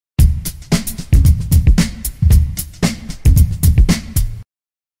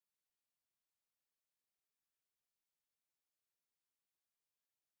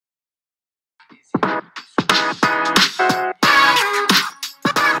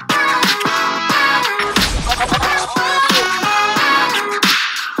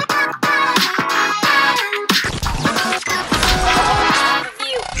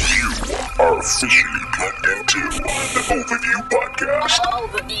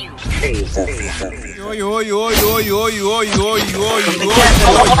Station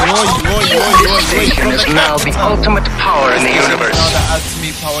is now the ultimate power in the universe. Now the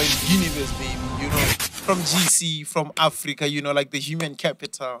ultimate power in the universe, baby. You know, from GC, from Africa, you know, like the human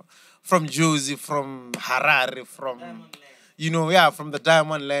capital, from Josie, from Harare, from from the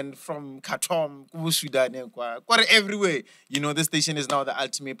Diamond Land, from Khartoum, Sudan, everywhere. You know, this station is now the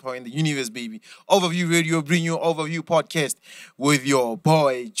ultimate power in the universe, baby. Overview Radio bring you Overview podcast with your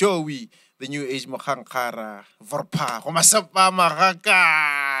boy Joey, the new age Mohankara, Vorpa, Homasapa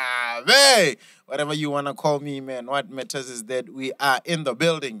Maraka. Hey, whatever you wanna call me, man. What matters is that we are in the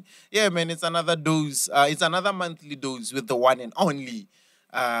building. Yeah, man, it's another dose. It's another monthly dose with the one and only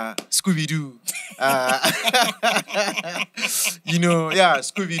Scooby-Doo.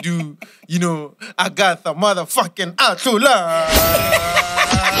 Scooby-Doo. Agatha motherfucking Atlholang.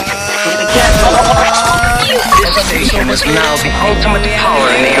 This station is now the ultimate power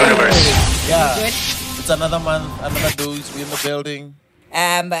in the universe. Yeah, it's another month, another dose. We're in the building.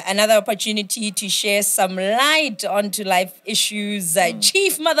 Another opportunity to share some light onto life issues.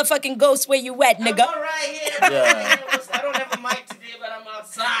 Chief motherfucking Ghost, where you at, nigga? I'm right here. Yeah. I don't have a mic today, but I'm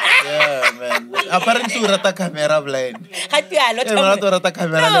outside. Yeah, man. Apparently, we're at the camera blind.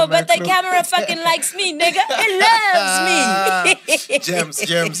 No, but the camera fucking likes me, nigga. It loves me.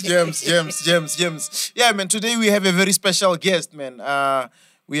 Gems. Yeah, man. Today we have a very special guest, man.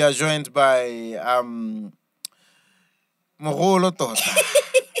 We are joined by Mogolo tota.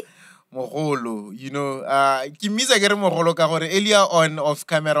 Mogolo, Kimisa get Mogolo ka gore earlier on off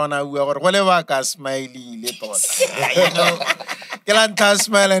camera na we are whatever ka smiley le tota. Kelanta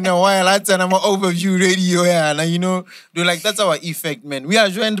smile and a while that's an overview radio do like that's our effect, man. We are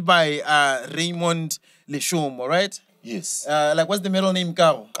joined by Raymond Leshomo, right? Yes. Like what's the middle name,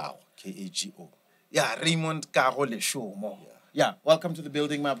 Karo? Kao, K-A-G-O. Yeah, Raymond Karo Leshomo. Yeah, welcome to the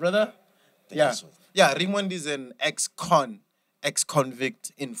building, my brother. Thank you so much. Yeah, Raymond is an ex-convict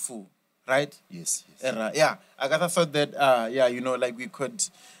in full, right? Yes. Yeah, Agatha thought that, we could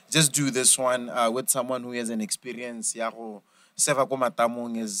just do this one with someone who has an experience. Seva ko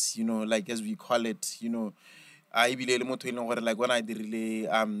matamong is, as we call it, I believe like when I did really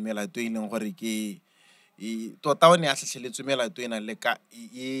melato e leng gore ke tota o ne a tlhatlheletswe melato ena le ka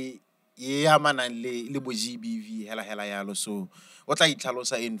e amanang le bo GBV hela yalo, so o tla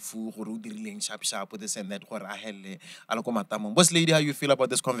itlhalosa in full gore o dirileng sharp this and that gore a helle a le ko matamong. Boss lady, how you feel about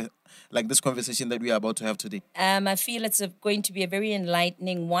this conversation that we are about to have today? I feel it's going to be a very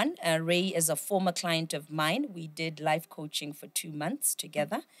enlightening one. Ray is a former client of mine. We did life coaching for 2 months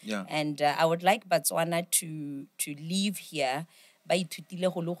together. Yeah. And I would like Botswana to leave here by ithutile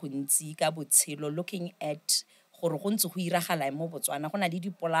go le gontsi ka botshelo, looking at gore go ntse go iragala mo Botswana go na le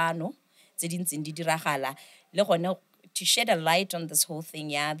dipolano tse di ntseng di diragala le gone to shed a light on this whole thing,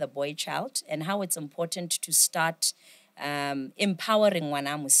 the boy child, and how it's important to start empowering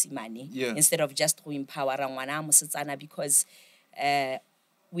ngwana mosimane instead of just go empower ngwana mosetsana, because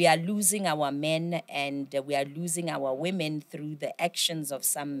we are losing our men and we are losing our women through the actions of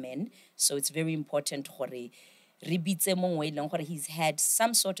some men. So it's very important gore re bitse mongwe e leng gore he's had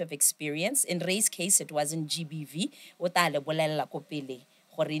some sort of experience. In Ray's case, it wasn't GBV. O ta le bolella ko pele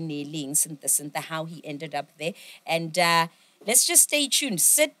gore ne leng sente how he ended up there. And let's just stay tuned.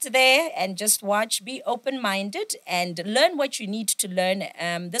 Sit there and just watch. Be open-minded and learn what you need to learn.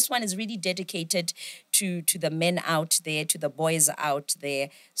 This one is really dedicated to the men out there, to the boys out there.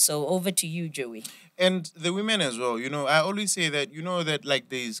 So over to you, Joey. And the women as well. I always say that,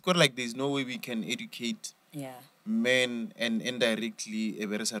 that there's no way we can educate men and indirectly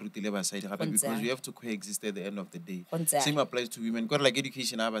because we have to coexist at the end of the day. Same applies to women.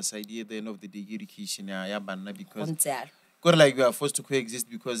 Education at the end of the day, education because we are forced to coexist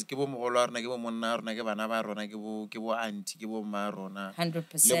because ke bo mogolo rona ke bo monna rona ke bana ba rona ke bo auntie ke bo ma rona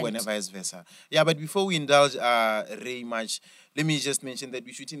 100%. and vice versa. Yeah, but before we indulge Ray much, let me just mention that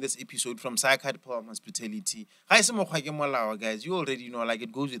we're shooting this episode from Psychiatric Palm Hospitality. Guys, you already know,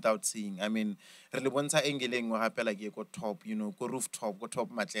 it goes without saying. I mean, top, go rooftop, go top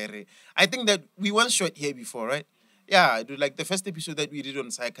matlere. I think that we once shot here before, right? Yeah, like the first episode that we did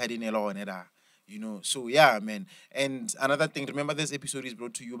on Psychiatric so yeah, man. And another thing, remember this episode is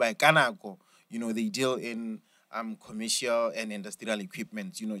brought to you by Kanako. They deal in commercial and industrial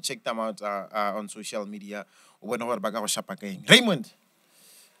equipment. Check them out on social media. Raymond.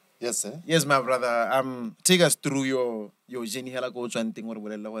 Yes, sir. Yes, my brother. Take us through your journey. Hela go tswang teng gore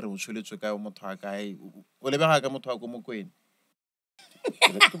bolella gore o tshweletswe ka motho wa kae. O lebega ka motho wa ko Mokwena.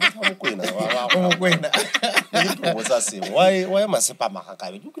 Why am I saying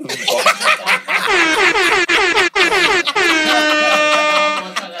Pamaka? You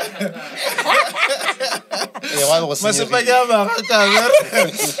masepa ke a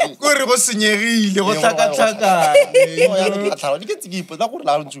magakabe ko re go senyegile go tlhakatlhakane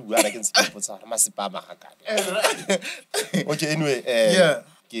Okay, anyway, Yeah.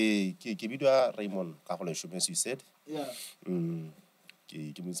 ke bidwa Raymond ka go Leshomo, as you said. Yeah.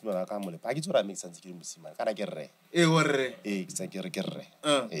 Ke mosimane ka mole pa ke tsora make sense ke mosimane kana ke rre e gore ke tsa ke re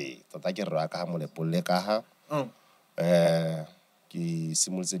Uh. tota ke rre ka mole polle ka ha ke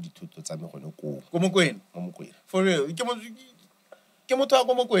simolotse dithuto tsa me gone ko Mokwena mo Mokwena. for real ke motho wa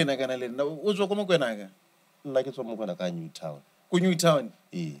ko Mokwena kana le nna o tswa ko Mokwena ka Nna ke tswa mo Mokwena ka Newtown. ko Newtown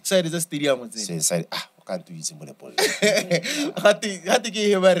side tsa stadium tse Se o ka ntse mo le polle. gate ke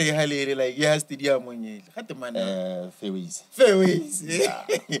he ba re halele like ya stadium nyele gate man Fairways. fairways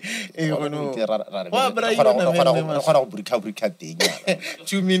gono wa bra yona go burika teng yana.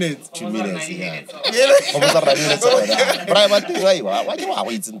 2 minutes 2 minutes ya go mo tsara le tsara bra ba teng ai wa ke wa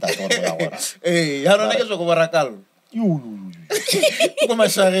go itse ntate gore ya gora ya rona ke tswa go borakalo ko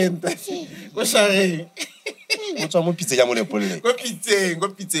mashagenta ko shageng o tswa mo pitse ya mo le polle. go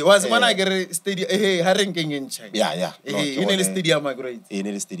pitseng wa se bona ke re stadium ha re nkeng entšha ya e ne le stadium great e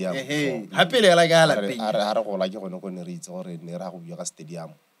ne le stadium hape le la ga la peng ha re go la ke gone go ne re itse gore ne ra go bua ka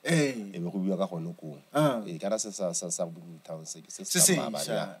stadium e be go bua ka gone ko kana se sa Newtown se se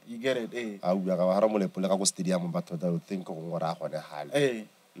you get it a bua ka ha re mo le polle ka go stadium batho ba think go ngora gone hale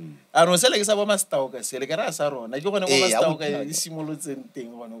a no se le ke sa bo mastauka se le ke ra sa rona ke gone go mastauka e simolotseng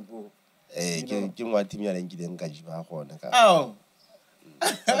teng gone ko ke ngwa team ya leng ke deng ka jiba gone ka ao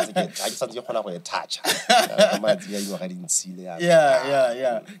ke santse ke kgona go e toucha matsi ya iwa ga dintshile ya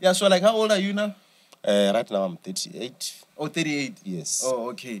yeah so like how old are you now right now I'm 38. Oh, 38. Yes. Oh,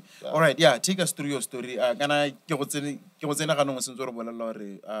 okay. All right. Yeah, take us through your story. Kana ke go tsena ga no mo sentse re bolela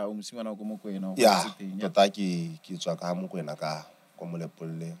gore o mosimana go mo kwena go tseteng. Yeah, tota ke tswa ka mo kwena ka go mo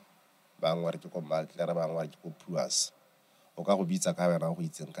lepolle ba ngwa re ke go Maltle re ba ngwa ke go Puas o ka go bitsa ka bana go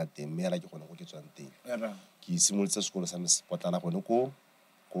itseng ka teng mme la ke gone go ke tswang teng ke simolotse sekolo sa Potlana gone ko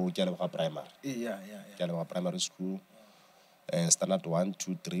ke Leboga primary ke Leboga primary school standard 1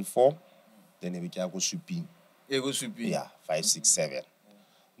 2 3 4 then e be ke ya go Suping go Suping 5 6 7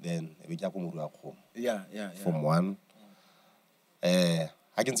 then e be ke ya go Morua Kgomo form 1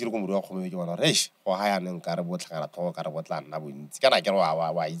 ha ke ntse le go Morua Kgomo ke bona re go ha yana nka re botlhagala thogo ka re botla nna bontsi kana ke re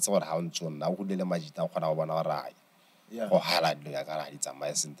wa itse gore ha o ntse nna go dile majita go gona go bona gore go hala dilo ya ka ra di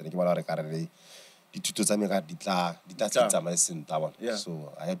tsamaye sentle ke bona re ka re dithuto tsa me ka di tla tsamaye sentle bona so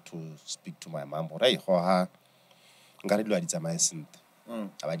I had to speak to my mom gore go ha nka re dilo di tsamaye sentle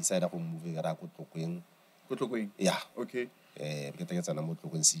ba decide go move ka ra go Tlokweng okay ke tsena mo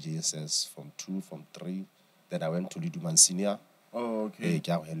Tlokweng CJSS from 2 from 3 then I went to Liduman Senior ke a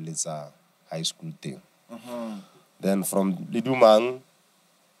go heletsa high school teng then from Liduman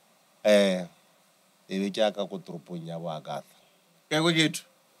e be ke aka go toropong ya Bo Agatha ke go getho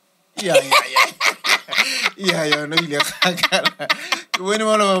no ile khakala ke bone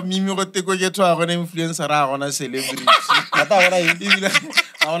mola mimi go teko getho a gona influencer a gona celebrity ata gona ibile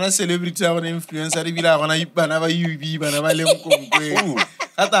a gona celebrity a gona influencer ibile a gona bana ba UB bana ba leng konkwe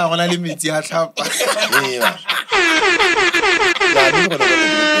ata gona le metsi a tlhapa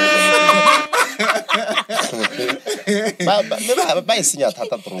ba e senya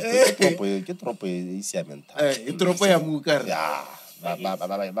thata toropo ke toropo e siameng thata e toropo ya Mukare ba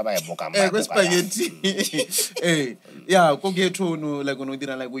e boka go spaghetti go getho no like no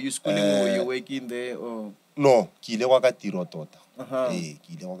dira like were you schooling or you working there or no ke ile kwa ka tiro tota ke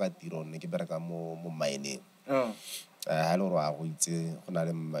ile kwa ka tiro ne ke bereka mo mining ha le ro a go itse go na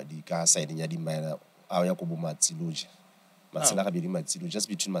le madi ka side ya di mine a ya go bo Matsiloje Matsela ga bedi Matsiloje just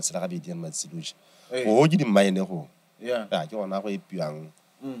between Matsela ga bedi and Matsiloje go ke di mine go ke gona go epiwang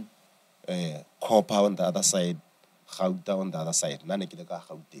copper on the other side Gauta on the other side nane ke le ka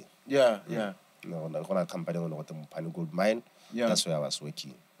Gauteng no gona company go go Mphane gold mine that's where I was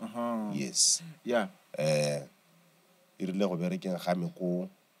working yes e rile go berekeng ga me ko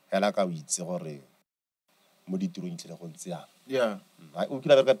hela ka o itse gore mo ditirong tlile go ntse o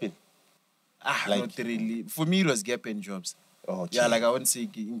kila bereka pele like, not really. For me, it was gap in jobs. Yeah, like I wouldn't say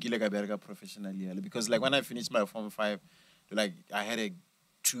nkile ka bereka professionally because like when I finished my form 5, like I had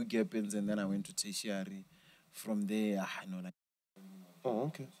 2 gap ins and then I went to tertiary. From there, I know like.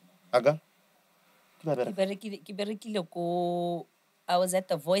 Okay. Aga. I was at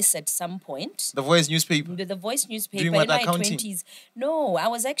The Voice at some point. The Voice newspaper? The Voice newspaper doing what, in my accounting? 20s. No, I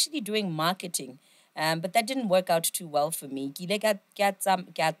was actually doing marketing. But that didn't work out too well for me.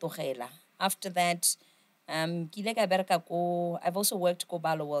 After that, I've also worked at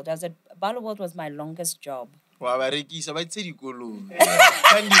Balo World. Balo World was my longest job. wa ba rekisa ba tse dikolong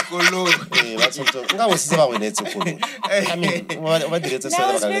ka dikolong ba tsotso nka go se ba go netse kolong I mean ba diretse No,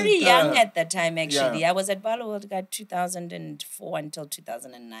 I was se very young at that time, actually. I was at Barloworld 2004 until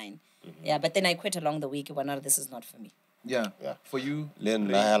 2009. Yeah, but then I quit along the way. This is not for me. Yeah. For you? le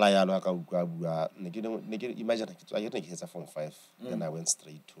nna hela ya lo ka bua bua ne ke imagine I get ke form 5 then I went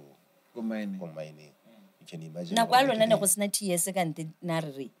straight to mining. You can imagine Na kwa lona ne go sna TS ka nte na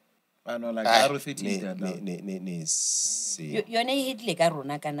re. I know, like I was 13 ne se Yone e hitle ka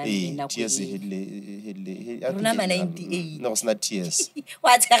rona kana nna go. TS hedle Rona ma 98. no it's not TS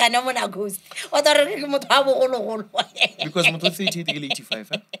Wa tshegana mo na ghost. O tore re motho a bogologolo. because motho 38 ke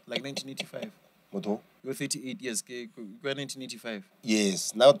 85 like 1985 motho you're 38 years ke 1985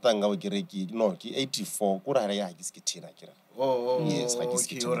 yes now tanga o kereki no ke 84 ko ra ya ke se ke thina kere oh yes like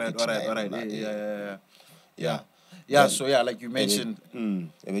okay all right yeah so yeah like you mentioned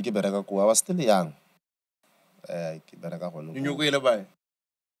ebe ke bereka ko I was still young ke bereka gone you go ile bye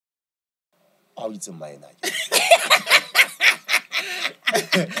how it's mine no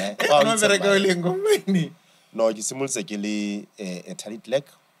bereka o le ngomeni no ke simolse ke le a talent leg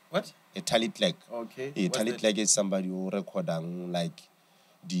what a talent leg okay a talent leg is somebody who recordang like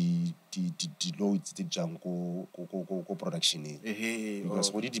the loads the jang ko production because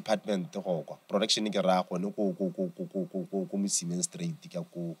for the department go production ke ra go ne ko Musimen straight ka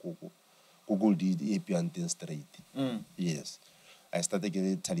ko Gold the Apian straight yes I started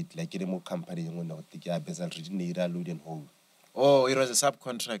getting talent like ke mo company ngwe no ke a bezel reading neira load and hold it was a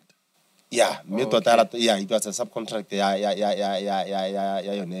subcontract yeah me tota yeah it was a subcontract ya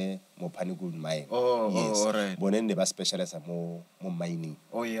yone mo Pani Gold mine yes all right bone ne ba specialize mo mining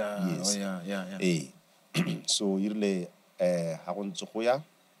yes so irile ha go ntse go ya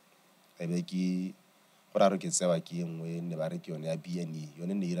ebe ke go ra re ke tsewa ke engwe ne ba re ke yone ya BNE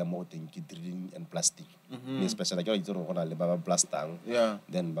yone ne ira mo teng ke drilling and blasting me special ke itse go na le ba blastang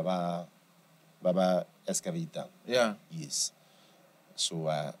then ba excavator yes so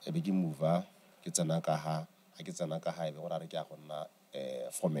ebe ke mover ke tsena ka ha ebe go ra re ke a gonna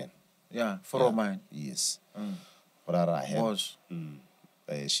foreman foreman yes go ra ra boss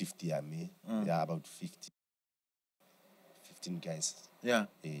shift ya me about 15 guys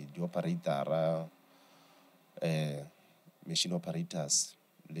the operator machine operators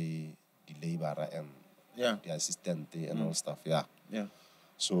le the labor and the assistant and all stuff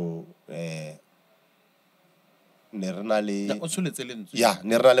so ne re na le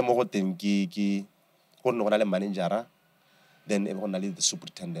mo go teng ke go ne go na le manager then e go na le the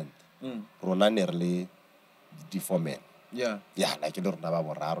superintendent rona ne re le di foreman like le rona ba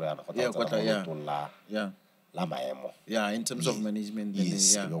boraro ya go tsena la maemo in terms of management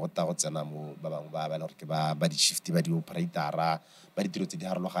yes be go ta go tsena mo ba bang ba le ke ba di shift ba di operator ba di tiro tse di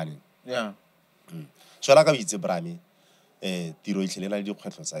harologaneng so la ka itse brami tiro itlhelela di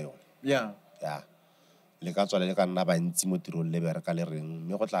kgwetlo tsa yone le ka tswala le ka nna ba ntsi mo tirong le bereka le reng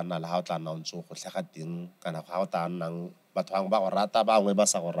mme go tla nna le ha o tla nna o ntse go tlhaga teng kana ga o tla nnang batho bangwe ba go rata bangwe ba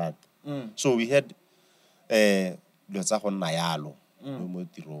sa go rata so we had dilo tsa go nna yalo mo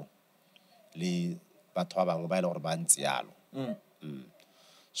tirong le batho ba bangwe ba ile gore ba ntse yalo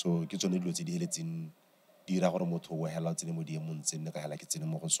so ke tsone dilo tse di heletseng di dira gore motho o hela o tsene mo diemong tse nne ka hela ke tsene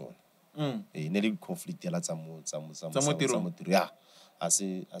mo go tsone ne le conflict ya la tsa mo tiro a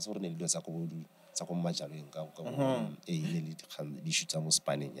se gore ne dilo tsa go majaleng ka ne le di shoot mo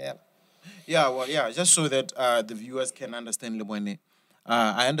spanning just so that the viewers can understand lebone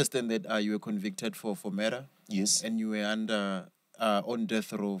I understand that you were convicted for murder yes and you were under on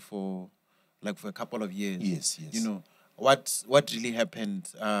death row for a couple of years yes you know what really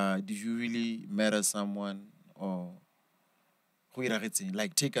happened did you really murder someone or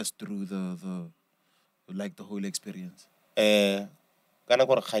like take us through the whole experience kana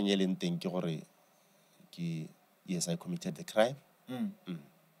gore kganyeleng teng ke gore yes I committed the crime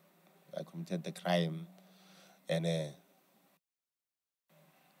I committed the crime and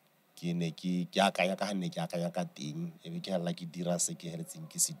ke ne ke akanya ka hanne ke akanya ka teng e be ke hela ke dira se ke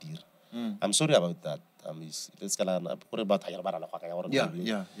heletseng ke se dira I'm sorry about that let's go gore ba thaya ba rala go akanya gore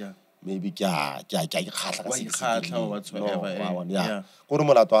maybe ke ikgatla ka whatsoever gore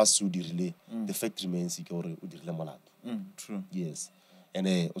molato a se o dirile the fact remains ke gore o dirile molato true yes and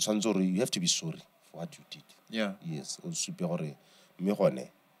o tshwanetse gore you have to be sorry for what you did yes o supe gore mme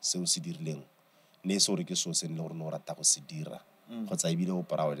gone se o se dirileng ne se gore ke so se nne gore no rata go se dira go tsa ibile o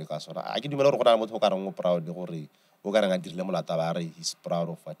proud ka sona a ke dumela gore go na motho o ka reng o proud gore o ka reng a dirile molato ba re he's proud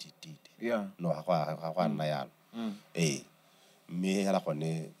of what he did no ga go nna yalo mme hela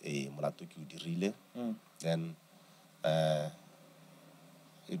gone molato ke o dirile then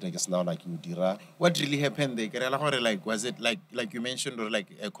ke sena ona ke o dira. What really happened there? Ke rela gore like was it like you mentioned or like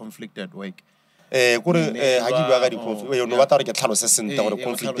a conflict at work? Kore ha ke bua ka di conflict no batla gore ke tlhalose sentle gore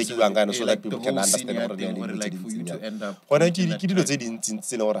conflict e ke buang ka so that people can understand gore ne le like for you to end up gone ke dilo tse dintsi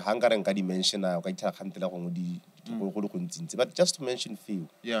tse le gore ha nka re nka di mentiona o ka ithala khantela go go go ntsi but just to mention few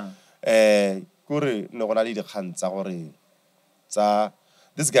kore ne gona le dikgang tsa gore tsa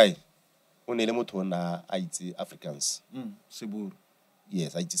this guy o ne le motho ona a itse Africans Siburu.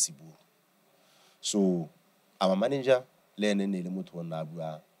 Yes, a itse Siburu. So our manager le ene ne le motho ona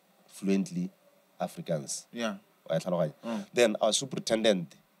bua fluently Africans. Then our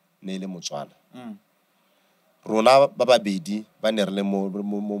superintendent ne le Botswana. Rona ba babedi ba ne re le mo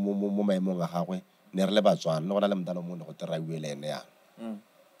maemong a gagwe ne re le Batswana le gona le mdalo mo ne go tera buele ene ya.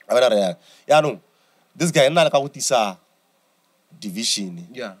 A bana re ya no this guy nna le ka go tisa division.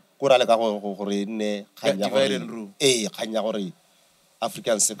 Go ra le ka gore ne khanya gore khanya gore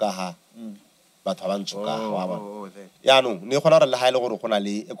Africans ka ha batho ba ntso ka wa ba ya no ne gona re le ha ile gore gona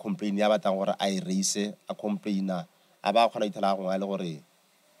le a complain ya batang gore a erase a complainer a ba gona ithala go le gore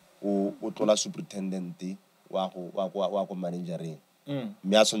o tlola superintendent wa go managereng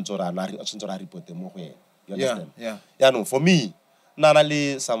me a tshwantse ra report mo go ene you understand ya no for me nana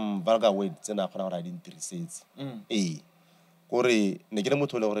le some vulgar words tsena gona gore a di interests gore ne ke le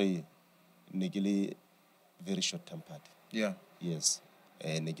motho le gore ne ke le very short tempered yes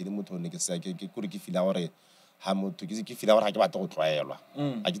ne ke le motho ne ke sa ke gore ke fila gore ha motho ke fila gore ha ke batla go tloelwa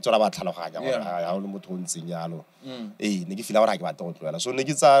a ke tsora ba tlhaloganya gore ha o le motho o ntseng yalo ne ke fila gore ha ke batla go tloela so ne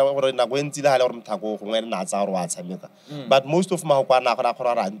ke tsa gore na go ntse le ha le gore mthako go ngwe na tsa gore wa tshameka but most of my go na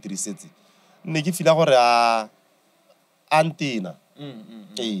gore ra interested ne ke fila gore a antina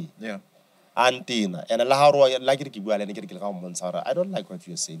antina and la ha ro la ke bua le ne ke le ga mo ntsa gore I don't like what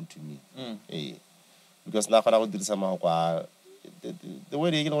you are saying to me because na gona go dirisa magwa the way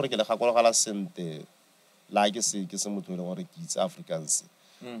they gore ke le gakologa sente la ke se motho le gore ke itse Africans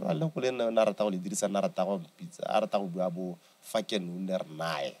ra le go le na rata go le dirisa na rata go pizza a rata go bua bo fucking uner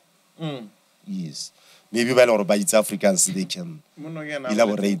nae yes maybe ba le gore ba itse Africans they can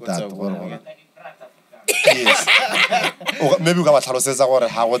elaborate that gore yes maybe ka ba tlhalosetsa gore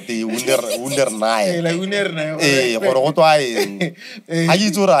ha go te uner nae gore go twa ha ke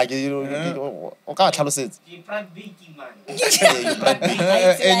itse ra ke o ka tlhalosetsa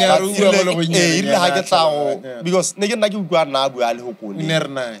because ne ke nna ke utlwa na bua le ho kone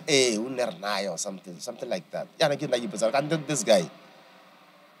uner nae or something like that yana ke nna ke ipotsa ka this guy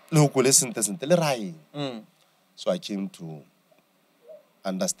le ho kole sente le rai so I came to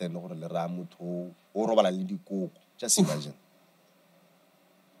understand gore le ra motho o robala le dikoko just imagine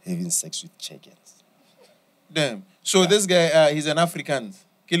having sex with chickens damn so this guy he's an African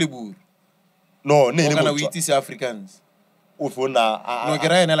Kilibur no ne le motho we teach Africans o fona no ke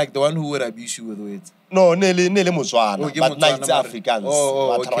ra ena like the one who would abuse you with it no ne le Botswana but nights Africans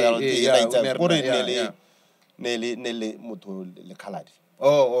ne le motho le khaladi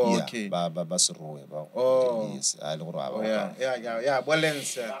okay ba se roe ba yes a le go ra ba yeah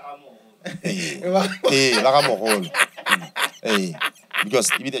bolense la ga mogolo because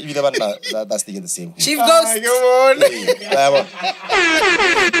ibile bana that's the same Chief Ghost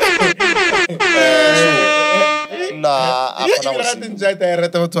na a khona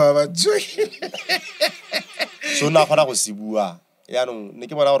so na khona go sibua ya no ne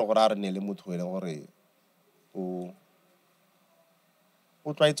ke bona gore go ra re ne le motho ele gore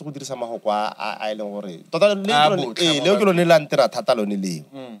o tlaitse go dirisa magoko a ile gore tota le ke lo ne la ntera thata lo ne le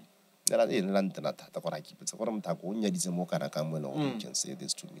la ntena thata gore a kipetsa gore mthako o nyaditse mo kana ka mo le gore you can say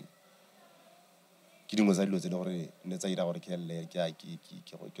this to me ke dingwe tsa dilo tse le gore ne tsa ira gore ke le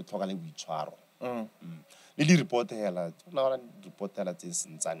ke tlhoka le boitshwaro le di report hela na bona report hela tse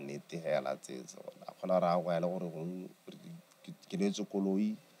sentsa nnete hela tse a khona ra go ya le gore ke letse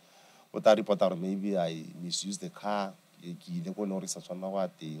koloi o ta report gore maybe I misuse the car ke ile go no re sa tshwana go a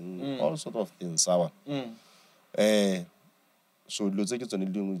teng all sort of things sawa so dilo tse ke tsone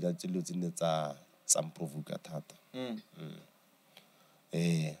dingwe di tse dilo tse ne tsa provoke thata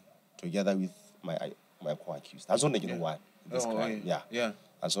together with my co-accused that's only the one this crime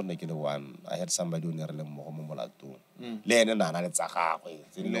that's only the one I had somebody who never mo molatong le ene nana le tsa gagwe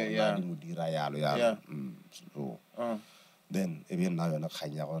tse le ona di mo dira yalo so then e be nna yona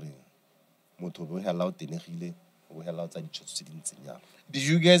khanya gore motho bo hela o tenegile o hela o tsa ditshotso tse dintseng yalo. Did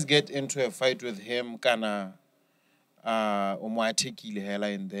you guys get into a fight with him kana o mo athekile hela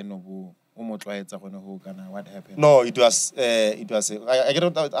and then o mo tloetsa gone ho kana what happened? No, it was I get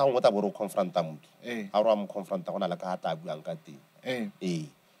out a ngota bo confronta motho a ro am confronta gona la ka ta buang ka teng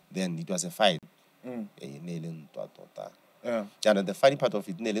then it was a fight ne le ntwa tota jaanong the funny part of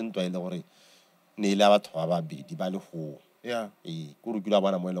it ne le ntwa e le gore ne ile a batho ba babedi ba le go ko rukile a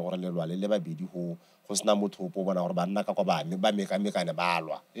bona mo e le gore lelwale le babedi go sena motho opo o bona gore banna ka kwa ba mekamekane ba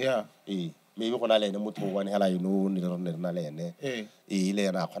lwa maybe go na le ene motho o bone hela ne re na le ene le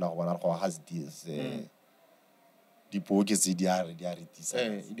ena a kgona go bona go has this dipoke tse di a retisa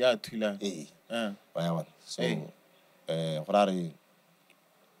di a thula so go ra re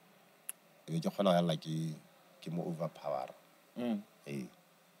ke kgona ga ke mo overpower go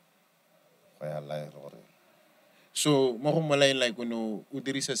ya la gore so mo go molaeng like o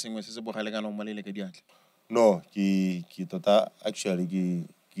dirisa sengwe se se bogale kana o molaile ka diatla no ke tota actually ke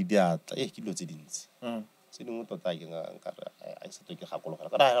diatla ke dilo tse dintsi se dingwe tota ke nkare a se ke gakologela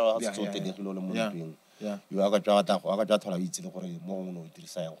ka ra ga se tenegile le mo ntweng yo a ka thola itse le gore mo go no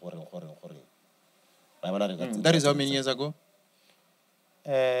dirisa yang gore ba bona re ka that is how many years ago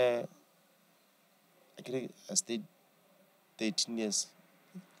I stayed 13 years.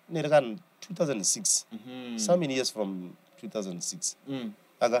 2006. So many years from 2006?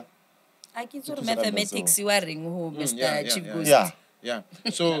 Aga? I can do mathematics. You are who, Mr. Chief Ghost. Yeah.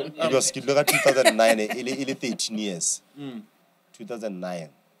 So it was 2009. It 13 years. 2009.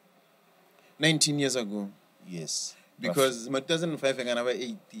 19 years ago. Yes. Because 2005 I was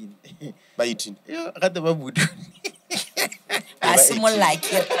 18. By 18. Yeah, I got the babu. No,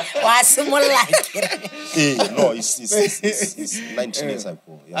 it's 19 years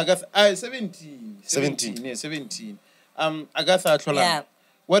ago. Agatha, 17. 17. Yeah, 17. Agatha Atlholang,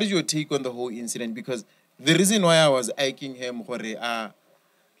 what is your take on the whole incident? Because the reason why I was asking him the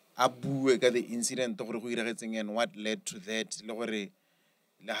incident and what led to that,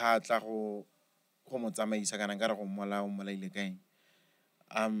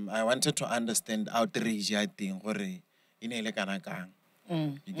 I wanted to understand outrage thing you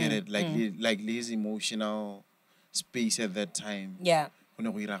get it? Like his emotional space at that time. Yeah.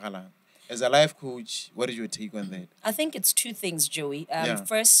 As a life coach, what is your take on that? I think it's two things, Joey.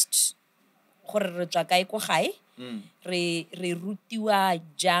 First, re rutiwa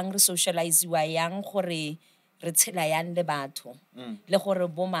jang, re socialize-iwa yang gore re tshela yang le batho. Le gore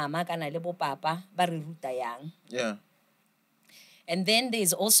bo mama kana le bo papa ba re ruta yang. Yeah. And then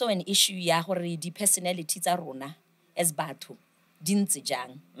there's also an issue ya gore di personality tsa rona as batho dintse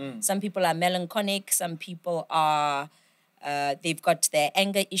jang. Some people are melancholic, some people are they've got their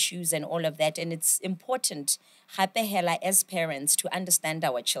anger issues and all of that, and it's important as parents to understand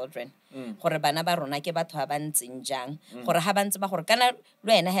our children. Gore bana ba rona ke batho ba ntseng jang, gore ha ba ntse ba gore kana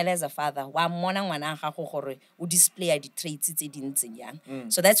lo ena hela as a father wa mmona ngwana ga go gore o display di traits tse di ntseng yang.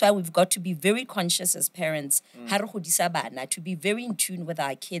 So that's why we've got to be very conscious as parents ha re godisa bana, to be very in tune with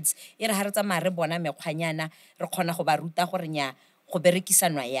our kids. E re ha re tsamaya re bona mekgwanyana re khona go ba ruta gore nya go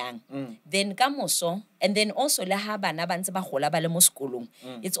berekisanwa yang. Then kamoso, and then also le ha bana ba ntse ba gola ba le mo sekolong,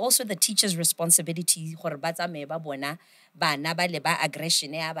 it's also the teacher's responsibility gore ba tsamaye ba bona bana ba le ba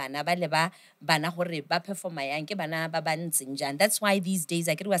aggression ya bana ba le ba bana gore ba performa yang ke bana ba ba ntseng jang. That's why these days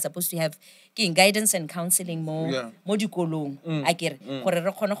I are supposed to have guidance and counseling mo dikolong gore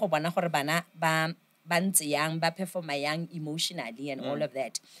re khone go bona gore bana ba ntse yang ba performa yang emotionally and all of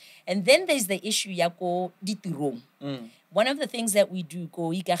that. And then there's the issue ya ko ditirong. One of the things that we do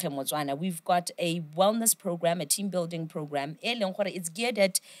go Ikage Botswana, we've got a wellness program, a team building program. It's geared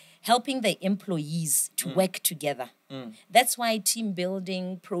at helping the employees to work together. That's why team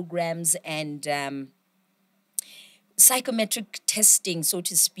building programs and psychometric testing, so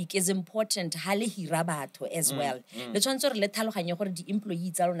to speak, is important hale hirabato as well. Le tshwantse re le tlhaloganye gore di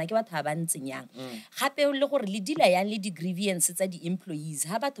employees tsa rona ke batho ba bantseng yang. Gape le gore le dila yang le di grievances tsa di employees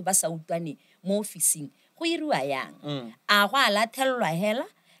ha batho ba sa utlwane mo officing go iriwa yang. A go ala thelwa hela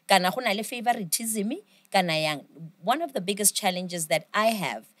kana go na le favoritism kana yang. One of the biggest challenges that I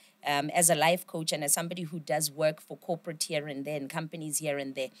have as a life coach and as somebody who does work for corporate here and there and companies here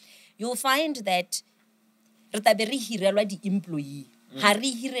and there, you'll find that re tabe re hirelwa di employee ha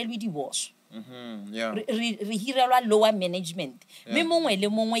re hirelwe di boss. Re hirelwa lower management. Me mongwe le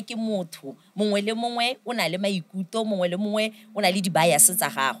mongwe ke motho, mongwe le mongwe o na le maikuto, mongwe le mongwe o na le di bias tsa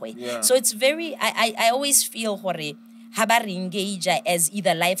gagwe. So it's very I always feel gore ha ba re engage as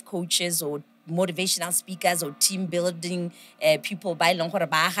either life coaches or motivational speakers or team building people ba ileng gore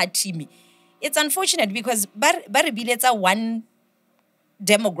ba ga team. It's unfortunate because ba re biletsa one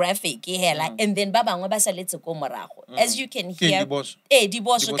demographic and then ba bangwe ba saletse ko morago. As you can hear, di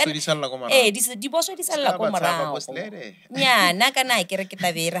boso di sala ko morago. Nya na kana ke re ke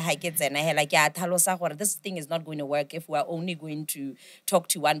tabe re ha ke tsena hela ke a tlhalosa gore this thing is not going to work if we are only going to talk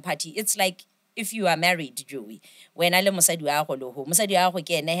to one party. It's like if you are married, Joey, when I le mosadi wa go lo ho mosadi wa go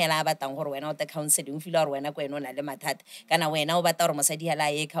ke ene hela ba batang gore wena o ta counseling o fila gore wena ko ene o na le mathata kana wena o batla gore mosadi hela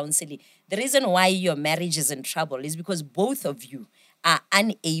ye counseling. The reason why your marriage is in trouble is because both of you are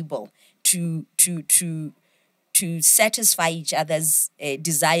unable to satisfy each other's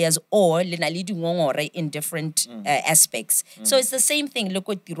desires or in different aspects. So it's the same thing. Look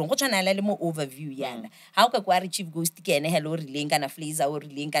at the overview. Yana. How can chief ghost ke ene hello reling kana flazer or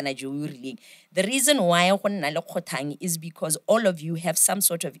reling kana Joey reling? The reason why is because all of you have some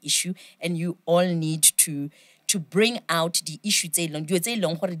sort of issue and you all need to bring out the issue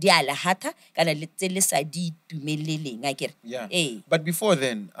Yeah. But before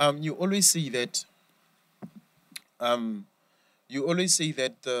then, you always say that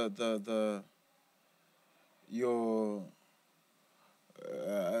your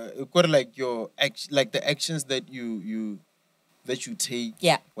like the actions that you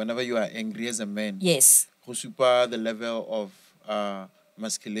take whenever you are angry as a man. Yes. Who super the level of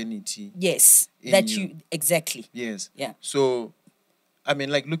masculinity. Yes. That you exactly. Yes. Yeah. So I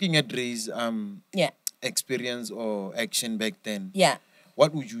mean, like looking at Ray's experience or action back then. Yeah.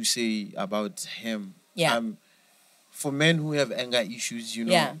 What would you say about him? Yeah. For men who have anger issues,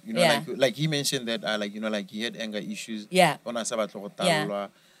 like he mentioned that, like he had anger issues. Yeah.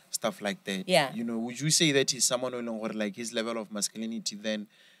 Stuff like that. Yeah. Would you say that he's someone who like his level of masculinity then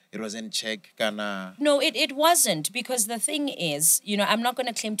it was in check? No, it wasn't, because the thing is, I'm not going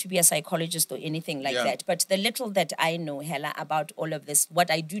to claim to be a psychologist or anything like that, but the little that I know, Hela, about all of this, what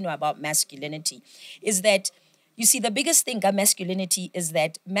I do know about masculinity is that, you see, the biggest thing about masculinity is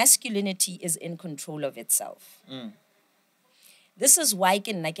that masculinity is in control of itself. This is why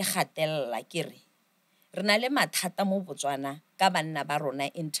ke nna ke gatella ke re re na le mathata mo Botswana ka banna ba rona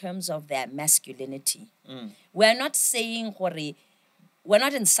in terms of their masculinity. We are not saying gore we're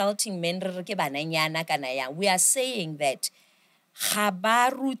not insulting men re re ke bananyana kana yang. We are saying that ga ba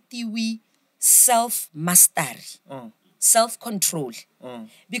rutiwi self-mastery. Self-control.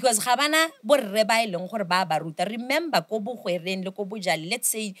 Because gabana borre ba ileng gore ba ba ruta. Remember ko bogwereng le ko bojale, let's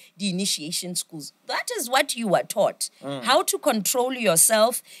say the initiation schools, that is what you were taught. How to control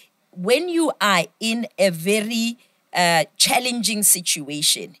yourself when you are in a very challenging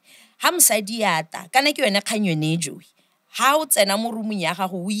situation. Ha mosadi ata kana ke yone kganyo ne Joey, ha o tsena mo roomong ya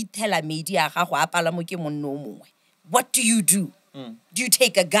gago o ithela medi ya gago a pala mo ke monno mongwe, what do you do? Do you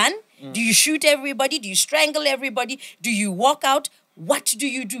take a gun? Do you shoot everybody? Do you strangle everybody? Do you walk out? What do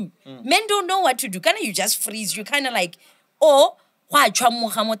you do? Men don't know what to do. Kind of you just freeze. You kind of like, so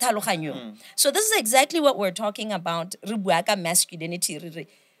this is exactly what we're talking about. Ribuaka masculinity.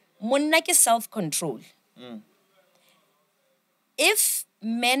 Monna ke self-control. If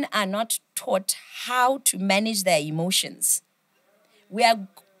men are not taught how to manage their emotions, we are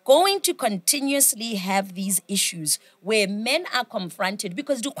going to continuously have these issues where men are confronted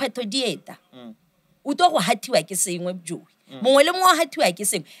because do kweto dieta. Uto go hatiwa ke sengwe Joey. Mongwe le mongwe hatiwa ke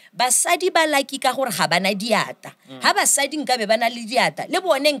sengwe. Basadi ba like ka gore ga bana diata. Ha basadi nka be bana le diata, le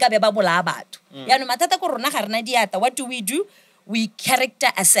bone nka be ba bola batho. Ya no matata ko rona ga rena diata. What do? We character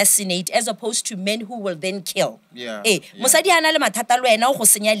assassinate as opposed to men who will then kill. Mosadi hana le mathata le wena o go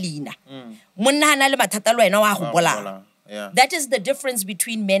senya leina. Monna hana le mathata le wena wa go bola. That is the difference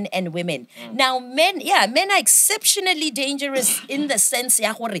between men and women. Now, men are exceptionally dangerous in the sense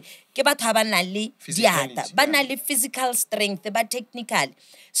ya gore ke batho ba nang le diata, ba nang le physical strength, ba technical.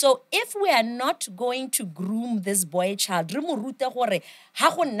 So if we are not going to groom this boy child, re mo rute gore ha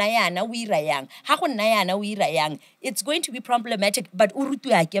go nna yana o ira yang, ha go nna yana o ira yang, it's going to be problematic. But o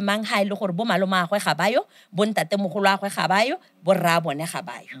rutwa ke mang ha ile gore bo maloma a gwe ga bayo, bo ntate mogolo a gwe ga bayo, bo rra bone ga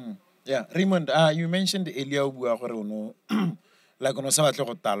bayo. Yeah, Raymond, you mentioned earlier like sa batle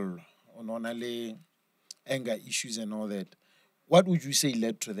go tallwa, ono na le anger issues and all that. What would you say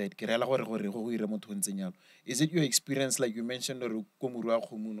led to that? Ke reela gore go ire motho ntseng yalo. Is it your experience, like you mentioned, gore ko muru a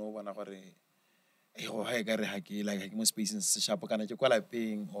khomu no bona gore go ha ka re ha ke like ha ke mo space se sharp kana ke kwa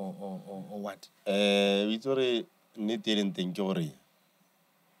lapeng or what? Vitore ne teng ke gore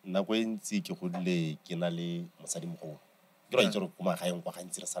nna go ntsi ke godile ke na le mosadi mogolo. Ke re itse go magaeng kwa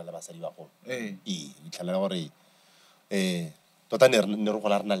gantsi re sa le basadi ba go. Itlhala gore tota ne re go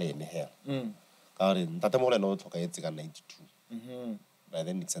la rena le ene here. Ka gore ntate mo le no tlhokaetse ka 92. By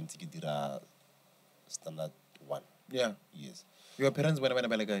then nixantse ke dira standard 1. Yeah. Yes. Your parents were bana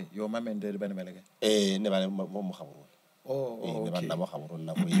balaga, your mom and dad bana balaga. Ne ba mo gaborona. Oh, ne ba nna mo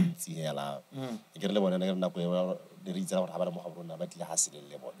gaborona go ntsi hela. Ke re le bona ne nna go le re itse gore ha ba le mo gaborona ba tlile ha se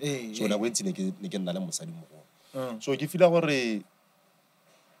le bona. So na go ntsi ne ke nna le mosadi mogolo. So ke fila gore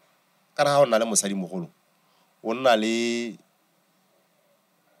ka ra ha o nna le mosadi mogolo o nna le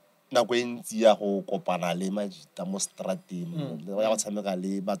nako e ntsi ya go kopana le majita mo strateng ya go tshameka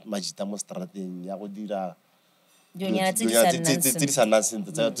le majita mo strateng ya go dira tse di sa nnang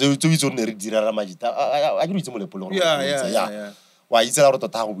sentle tse o itse o ne re dira ra majita a ke itse molepolo wa itse la gore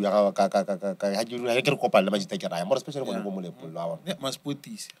tota go bua ka ke re kopana le majita ke raya more especially mo go molepolo wa bona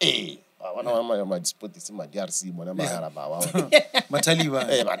maspotisi bona ma dispotisi ma DRC bona ba gara ba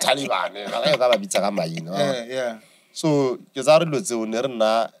Mataliban ga ba bitsa ka maina so ke tsa re lo tseo ne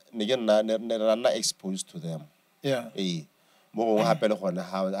ke nna exposed to them mo gongwe gape le gone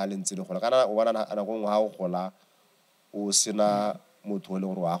ga le ntse le gola kana o bona nako nngwe ga o gola o sena motho o le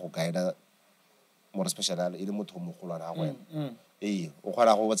gore wa go guida more special e le motho o mogolwana ga wena o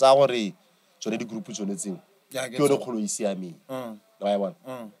kgona go botsa gore tsone di-group tsone tseo ke yone kgolo e siameng wa bona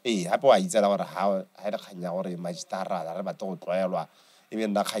gape wa itsela gore ga e le kgang ya gore majita rala re batle go tlwaelwa e be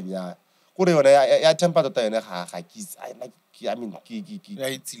nna kgang ya kore yone ya tempa tota yone ga ke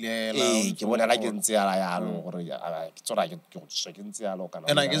bonela ke ntse yala yalo gore ke tsora ke ntse yalo kana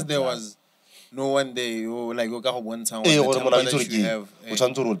and I guess there was no one day like o ka go bontsha gore mona itse ke o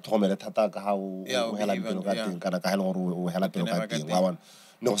tshwantse gore o tlhomele thata ka ga o hela pelo ka teng kana ka hela gore o hela pelo ka teng wa bona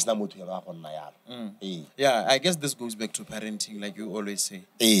ne go sena motho ya ba go nna yalo yeah I guess this goes back to parenting like you always say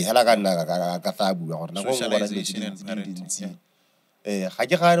hela ka nna ka tla bua gore na go bona le ga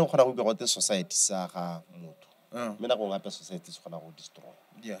ke gane go kgona go go te society sa ga motho mme na go ngape society se kgona go destroy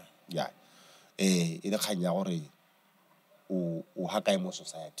e le kgang ya gore o hakae mo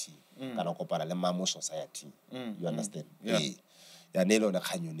society kana kopana le mo society you understand ya ne le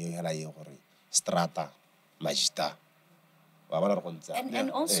kganyo ne hela ye gore strata majita wa bona re go ntse and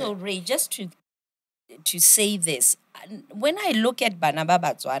also Ray, just to say this, when I look at bana ba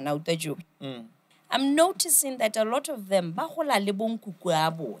Botswana utajo I'm noticing that a lot of them ba gola le bonkuku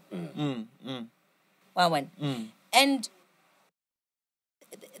a bona and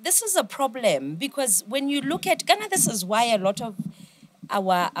this is a problem because when you look at Ghana, this is why a lot of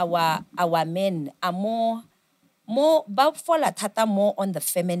our men are more ba fola thata more on the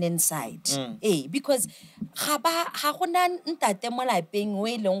feminine side because ga gona ntate mo lapeng o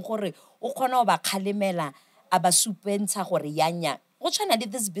eleng gore o kgona go ba khalemela a ba supentsha gore yanya go tshwana le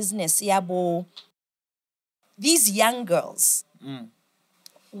this business ya bo these young girls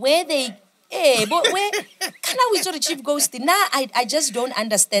where they where can we sort of chief ghosting now I just don't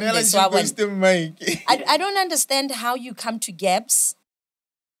understand this I don't understand how you come to Gabs,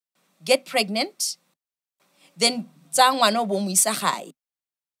 get pregnant, then tsangwana bo mo isa gae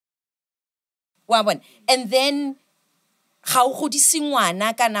wa bona and then ga o godisi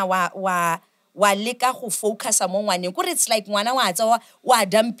ngwana kana wa leka go focusa mo ngwaneng gore it's like ngwana wa tsa wa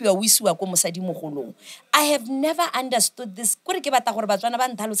dampiwa o isiwa ko mosadi mogolong. I have never understood this gore ke batla gore Batswana ba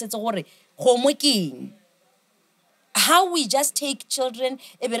nthalosetse gore go mo keng how we just take children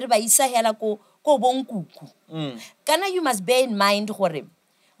e be re ba isa hela ko bonkuku kana you must bear in mind gore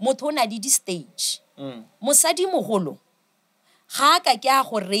motho o na di stage mosadi mogolo ga ka ke a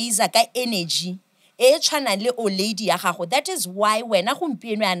go raise ka energy e tshwana le o lady ya gago. That is why wena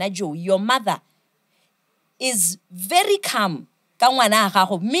gompieno ana Joe, your mother is very calm ka ngwana ga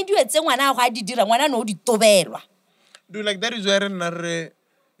gago mme di etse ngwana ga di dira ngwana no di tobelwa do like that is where nare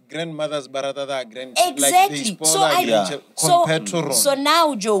grandmothers barata da exactly like so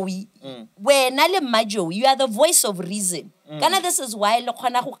now Joey wena le mma Joey, you are the voice of reason kana this is why le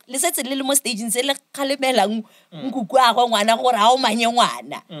khona go le setse le mo stage se le khalemelang nkuku a go ngwana gore ha o manye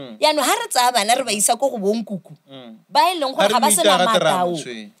ngwana ya no ha re tsa bana re ba isa go bonkuku ba ileng go ga ba se na matao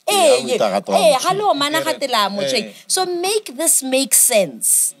ha le o mana gatela motse so make this make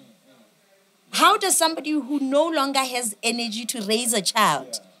sense. How does somebody who no longer has energy to raise a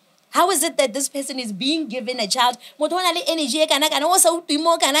child, how is it that this person is being given a child? Motho ona le energy kana o sa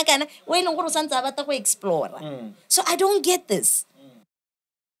utimo kana o ileng go santsa ba ta go explore. So I don't get this.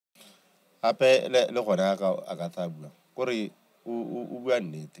 Ape le gona ka Agatha bua gore o bua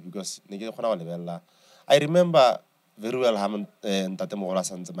nnete because ne ke gona go lebella. I remember very well ha ntate mogola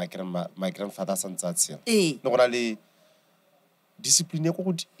santse my grandfather santse tsia ne gona le discipline go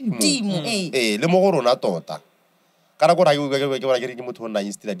godimo le mo go rona tota kana go ra ke motho o nna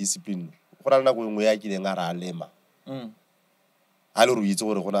instilla discipline go ra nna go ngwe ya kileng a ra lema ha le ro itse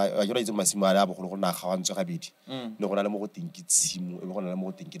gore gona a ke ra itse masimo a bogolo go na ga wantse ga bedi ne gona le mo go tenki tshimo e be gona le mo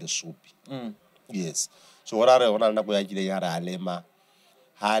go tenki le sopi yes so go ra re gona nna go ya kileng a ra lema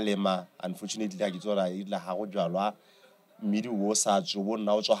ha lema unfortunately ga ke tsora ile ga go jwalwa mmidi wo sa tso bo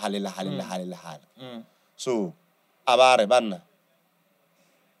nna o tswa halele so abare banna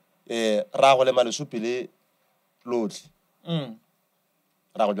ra go lema le sopi le lotlhe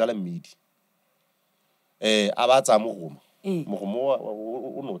ra go jwala mmidi a ba tsa mo goma mogomo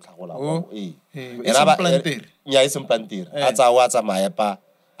o no tlhagola e seng plantere nya e seng plantere a tsa wa tsa maepa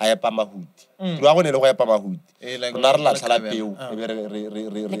a epa mahuti tiro a go ne le go epa mahuti rona re latlhala peo e be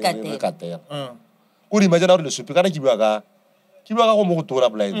re katela o di imagine gore lesope kana ke bua ka go mo go tora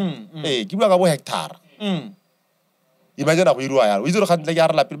blind ke bua ka bo hectara imagine go iriwa yalo o itse re gantle ke a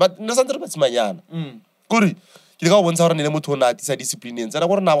re lapile but ne santse re batsimanyana kore ke le ka go bontsha gore ne le motho o ne atisa discipline tsena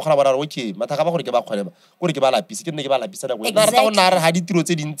gore na go gana bona okay mathaka ba gore ke ba kgone gore ke ba lapisa ke nne ke ba lapisa na go na re ta go na re ha ditiro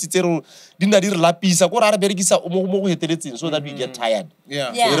tse dintsi tse di nna di re lapisa gore a re berekisa mo go heteletseng so that we get tired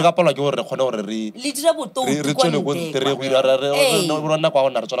re ka palwa ke gore re kgone gore re tswele go ntere go ira re rona kwa go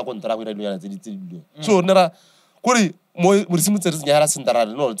na re tswela go ntera go ira dilwana tse di dilo so ne ra gore mo re simotse re tsenya ra sentara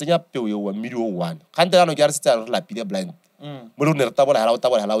no tsenya peo yo wa mmidi o one gante ya no ke re se tsaya re lapile blind mo le ne re tabola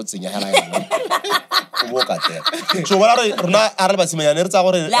hala o tsenya hala ya o ka tela so wala rona a re ba simanyane re tsa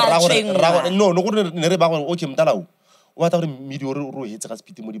gore ra no gore ne re ba gore okay mtalao o batla gore mmidi o ro hetsa ka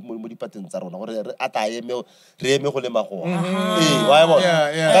speed mo dipateng tsa rona gore a ta eme re eme go le magoa wa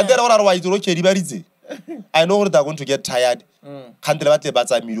bona ka tera gore wa itse ro ke di baritse I know they're going to get tired kgante le batle ba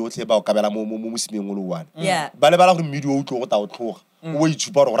tsa mmidi otlhe ba o kabela mo mosimeng o le one ba le bala gore mmidi o utlo go ta o tloga o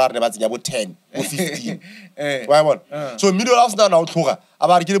itshupa gore re ba tsenya bo 10 bo 15 wa bona so mmidi o la sna na o tloga a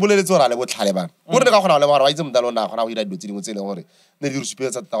ba re ke le boleletse gore a le botlhale bana gore ne ka gona le gore wa itse mdalo na gona go ira dilo tse dingwe tse le gore ne di re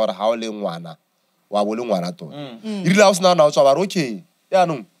supetsa tsa gore ha o le ngwana wa bo le ngwana to rile la sna na o tswa ba re okay ya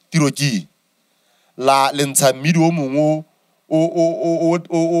no tiro ke la lentsha mmidi o mongwe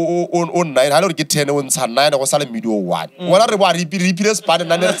o 9 ha le ke 10 o ntsha 9 go sala mmidi o 1 wala re ba re ipire spane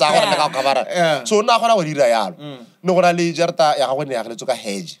na ne re tsa gore ne ka khabara so na gona go dira yalo ne gona le jarta ya go ne ya gletso ka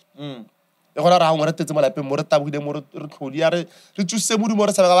hedge e gona ra ngwe re tetse mo lapeng mo re tabogile mo re tlhodi ya re tsuse mo di mo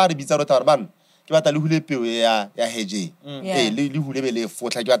re sa ba re bitsa ro taba ban ke batla le hule peo ya hedge le hule be le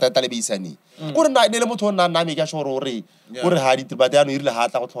fotla ke batla le beisane gore na ne le motho o nna nna me ka shoro gore ha di triba ya no irile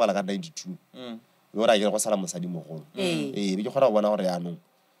ha tla go tlhogala ka 92 yo ra go sala mosadi mogolo be ke gona go bona gore yanong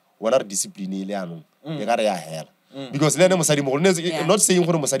wona re discipline ile yanong e ka re ya hela because le ne mosadi mogolo not saying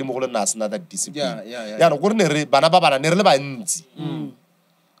gore mosadi mogolo na sna that discipline ya no gore ne re bana ba bana ne re le bantsi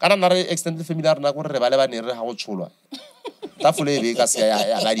kana na re extended family rena gore re ba le ba ne re ha go tsholwa tafole be ka se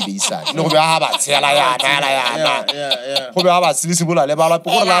ya ba di beisa no go ba ba tshela yana go ba ba silisi bola le ba la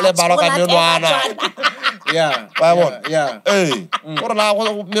gore la le ba la ka menwana wa bona gore la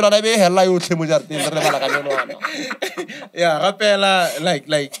go mirana be hella yo tlhe mo jarteng re ba la ka menwana rapela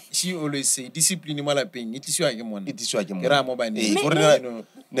like she always say discipline mo lapeng it iswa ke mona ke ra mo bane gore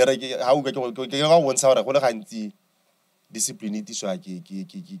ne re ha o ke ga bontsha gore go le gantsi discipline it iswa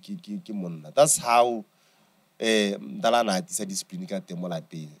ke monna that's how ndala na tisa discipline ka teng mo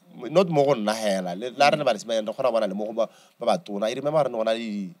lapeng not mo go nna hela la re ba re simanyana re gona bona le mo go ba tona I remember re no bona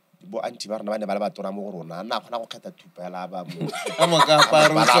le bo anti ba rena ba ne ba le ba tona mo go rona na gona go kgetha thupa la ba mo a mo ka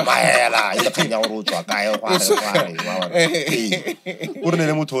paro ba ba hela ile kanya go tswa kae go are gore ne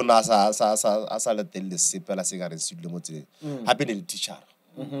le motho na sa le telle sepela se ga re se dile mo tsele hape ne le teacher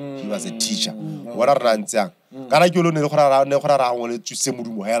he was a teacher wala re ntsang kana ke lo ne go ra go le tsuse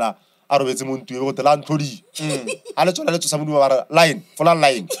modumo hela a robetse mo ntwe go tela ntlodi a le tsona le tsosa modumo ba line full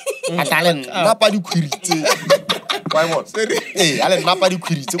line a talen na pa di khwiritse wa mo ale na pa di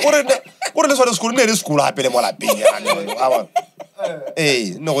khwiritse gore le sone sekolo ne le sekolo hape le mo lapeng ya wa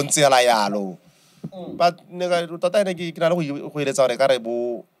no go ntse la yalo but ne ga tota ne ke na le go iletsa gore ka re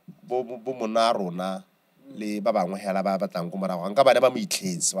bo monna rona le ba bangwe hela ba batlang go morago nka ba ne ba mo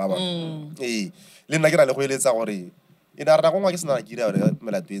itlhetse wa bona le nna ke ra le go iletsa gore ina rena go ngwa ke sena ke dira gore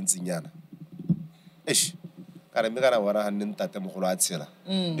melato e ntsinyana ka re me kana bona ha nne ntate mogolo a tshela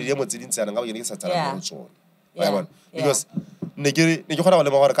le di mo tse dintsana nga bo ke sa tsala mo tsone wa bona because ne ke gona go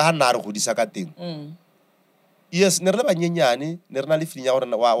le gore ka ha nna re godisa ka teng yes ne re le banyenyane ne re na le feeling ya gore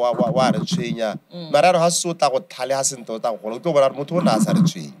wa re tshwenya mara re ha se o tla go thale ha sento ta go go bona motho o na sa re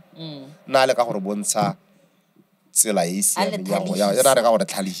tshwenya na le ka gore bontsha tsela e isi ya re ka gore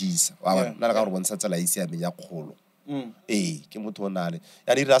tlhalihisa wa bona na le ka gore bontsha tsela e isi ya menya kgolo ke motho o nale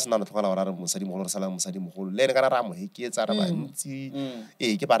ya dira sena no tlhogala gore re mosadi mogolo re sala mosadi mogolo le ene kana ra mo heketsa re bantsi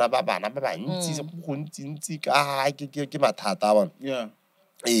ke bana ba bantsi go ntsi ka ke mathata a bona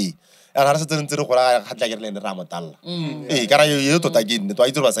ya ra se tsentse re gora ga tla ke re le ra motalla kana yo tota ke nne to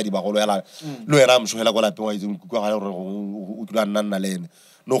a itse ba basadi bagolo ya lo era mo shogela go lapeng wa itse go ga gore o tla nna le ene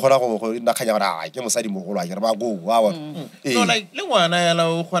no gona go nna khanya ra ke mosadi mogolo a ke re ba go wa no like le ngwana ya la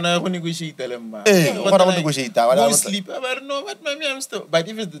o gona go negotiate le mma o gona go negotiate go sleep but no but mommy I'm still but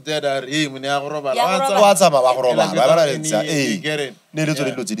if it's the dead are mo ne ya go roba wa tsa ba go roba ba ba re ntsa ne le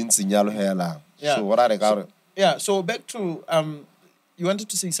tsone lo tse dintsinyalo hela so ora re ka re so back to You wanted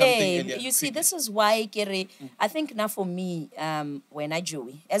to say something earlier. You see, this is why, Kere, I think now for me, when I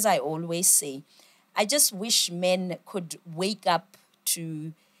Joey, as I always say, I just wish men could wake up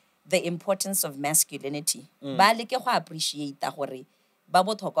to the importance of masculinity. Ba leke go appreciate gore ba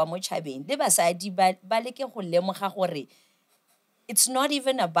botlhokwa mo tšhabeng le basadi ba leke go lemoga gore it's not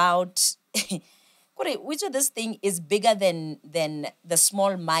even about which of this thing is bigger than the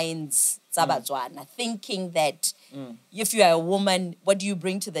small minds tsa Batswana, thinking that if you are a woman, what do you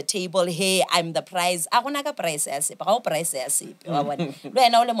bring to the table? Hey, I'm the prize. A gona ka prize ya sepe, ga o prize ya sepe, wa bona. Le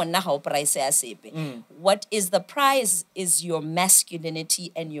wena o le monna ga o prize ya sepe. What is the prize is your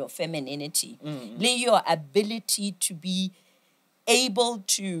masculinity and your femininity. Le your ability to be able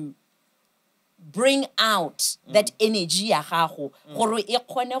to bring out that energy ya gago gore e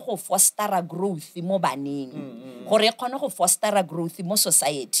kgone go foster a growth mo baneng gore e kgone go foster a growth mo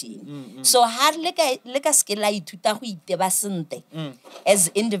society. So ha le ka ske la ithuta go iteba sente as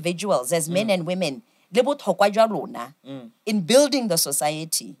individuals, as men and women, le botlhokwa jwa lona in building the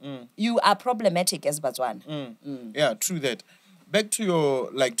society, you are problematic as Botswana. Yeah, true that. Back to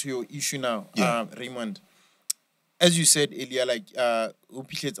your issue now, Raymond. As you said earlier, like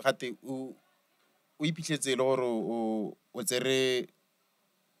o iphitlhetse le gore o tsere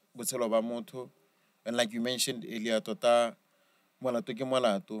botshelo ba motho, and like you mentioned earlier, tota molato ke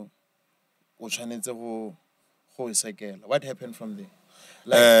molato, o tshwanetse go sekela. What happened from there?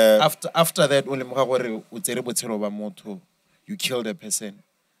 Like after that, o lemoga gore o tsere botshelo ba motho, you killed a person.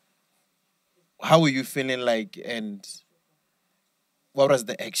 How were you feeling like, and what was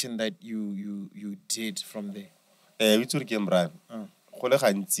the action that you did from there? It's okay, Brian. Go le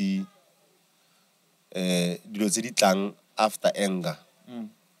gantsi dilo tse di tlang after anger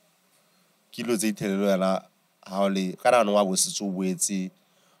ke dilo tse di thelelo yana ha o le ka rano wa bo setso o boetse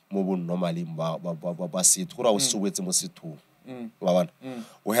mo bo normaleng ba setho gore o se boetse mo sethong wa bona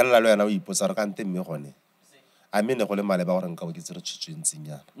o hella le yana o ipotsa re ka nte mme gone a mene go le maleba gore nka bo ke tsere tshwentsheng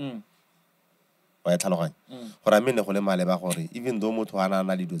yana wa ya tlhaloganya gore a mene go le maleba gore even though motho ana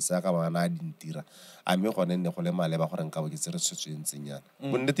le dilo tsa ka bana a dintira a mme gone nne go le maleba gore nka bo ke tsere tshwentsheng yana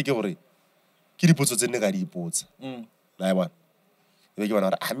bonnete ke gore ke dipotso tse nne ka di ipotsa la ya bona e be ke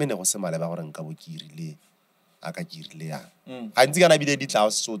bona gore a mene go se maleba gore nka bo ke irile a ka ke irile yana ga ntse kana bile di tla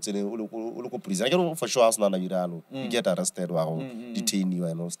so tsene o le ko prison ke for sure as nana biralo you get arrested wa go detain you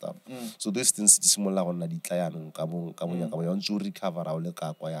and all stuff. So those things di simolla go nna di tla yanong ka bo ya o ntse o recover a o le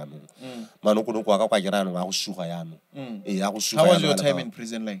ka kwa yanong mano go kwa ke ranong a go shuga yanong ya go shuga. How was your time in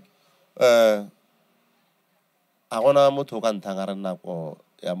prison like? A gona motho ka ntanga re nako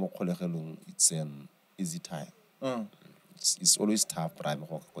ya mo kgolegelong, it's an easy time. It's always tough, Brian.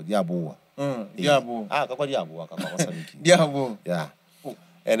 Ka kwa diabo ka go samiki. Diabo. Yeah.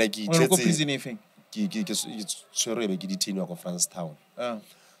 And I ke prison ifeng. Ke tshwere be ke detain wa Francetown.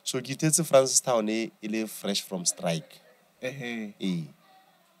 So ke tetse Francetown e le fresh from strike.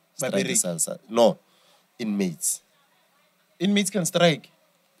 Strike salsa. No, inmates. Inmates can strike.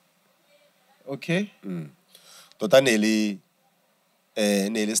 Okay. Tota ne le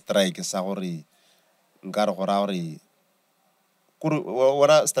strike sa gore nka re gora gore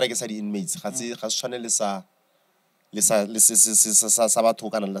wona strike sa di inmates ga se tshwane le sa batho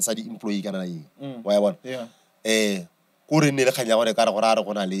kana le sa di employee kana eng wa ya bona kore ne le khanya gore ka re gora re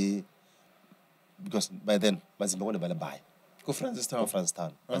gona le, because by then bazimba go ne ba le baya go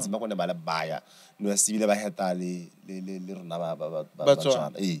Francetown bazimba go ne ba le baya no se bile ba heta le rona ba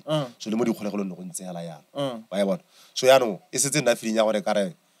Botswana so le mo di kgolegelo ne go ntse hela ya wa ya bona. So ya no e setse nna feeling ya gore ka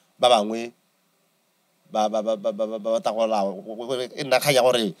re ba bangwe ba ta go la e nna khanya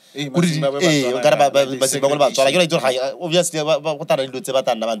gore o ka ba simba go ba tswala ke la obviously ba go tana dilo tse ba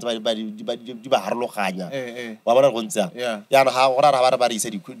tana ba ntse di ba harologanya wa bona go ntse ya no ha go ra ba re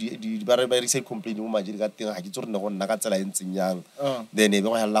isa ba re isa complaint mo majiri ka teng ga ke tsore ne go nna ka tsela e ntseng yang then e be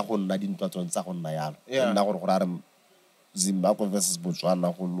go hella go nna dintwa tsontsa go nna yalo nna gore go ra re Zimbabwe versus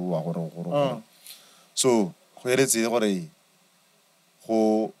Botswana go loa gore so go eretse gore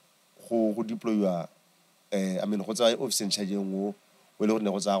go deploya I mean go tsa office in charge ngo o le gore ne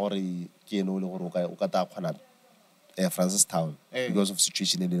go tsa gore ke eno le gore o ka ta kgona Francetown because of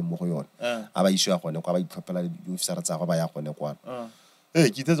situation le mo go yona a ba iswa gone kwa ba itlhophela di officer tsa go ba ya gone kwa ke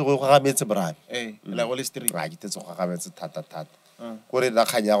itse go ga metse brand la go le street ra ke itse go ga metse thata gore la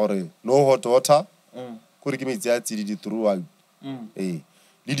khanya gore no hot water gore ke metsi a tsi di throughout le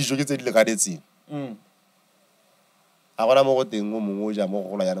dijo ke tse di le ka ditseng a gona mo go teng mo mongwe o ja mo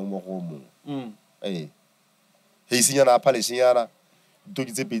go la yana mo go mo he isinyana apha le shinyana to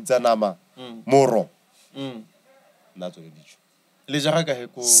ke tse pizza nama moro na tsone dijo le jaga ka he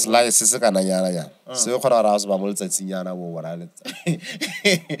ko slice se kana nyana se khona ra se ba mo letsatsinyana bo bona letsa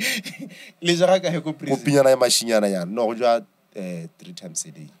le jaga ka he ko go prison pinyana ya mashinyana yana no go jwa 3 times a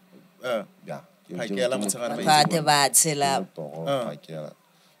day yeah phakela motsagare Batho ba tshela phakela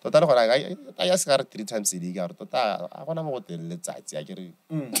tota le gona a ya se ga 3 times a day ka re tota a gona mo go tele letsatsi a ke re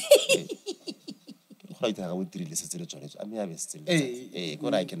go ita ga o tirile se tsele tsone a me ya be se tsele letsatsi go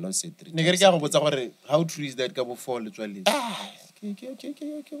ra I cannot say 3 ne ke re ke go botsa gore how true is that ka bo 4 le tswaletse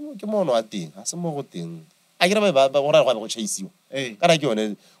ke mono a teng a se mo go teng a ke re ba go ra go chaisiwa kana ke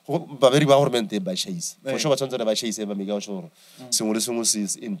yone ba beri ba government ba chaise for sure ba tsantse ba chaise ba mega sure sengwe le sengwe se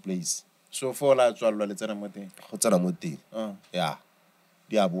is in place so for la tswalwa le tsena mo teng go tsena mo teng yeah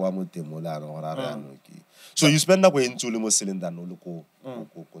di a boa mo teng mo la no ra re ano ke so you spend nako e ntse o le mo cylinder no le ko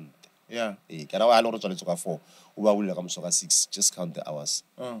konte yeah ke ra wa le go tswaletse ka 4 o ba bulela ka moso ka 6 just count the hours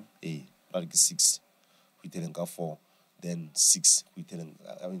ra ke 6 go iteleng ka 4 then 6 we telling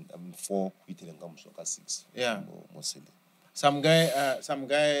I mean 4 we telling ka moso ka 6 yeah mo cylinder some guy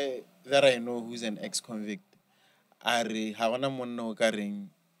that I know who's an ex-convict are ha gona monna o ka reng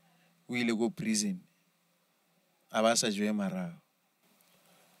o ile go prison a ba sa jwe mara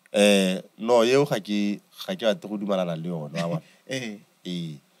no yeo ga ke bate go dumalana le yona wa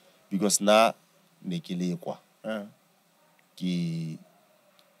because na ne ke le kwa ke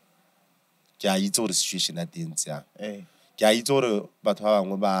a itse gore situation a teng tsa ke a itse gore batho ba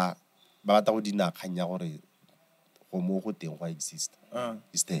bangwe ba batla go dinakganya gore go mo go teng go exist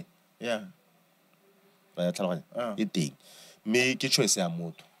is there yeah ba ya tlhaloganya e teng me ke choice ya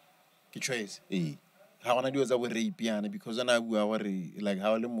motho ke choice ha gona dio tsa bo rape yana because ana bua gore like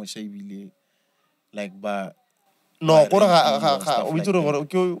ha o le mosha ibile like ba no gore ga o itse gore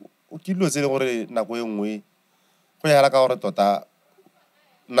ke dilo tse le gore nako e nngwe go ya la ka gore tota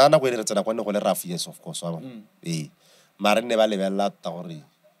na nako e re tsena go ne go le rough yes of course wa mare ne ba lebella tota gore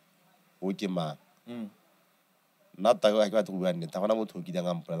o ke ma nna ta ga ke batho go bua nnete gona motho o ke dang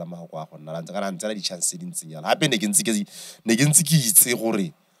a mpolela magoko a go nna la ntse kana ntse la di chance di ntsenyana hape ne ke ntse ke itse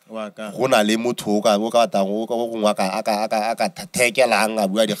gore go na le motho o ka batang o gongwe a ka thekelang a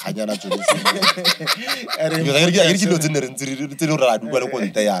bua dikganyana tsone ke dilo tse ne re ntse le gore a dukwa le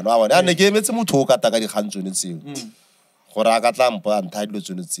konte yana wa bona a ne ke emetse motho o ka taka dikgang tsone tseo gore a ka tla mpo a ntha dilo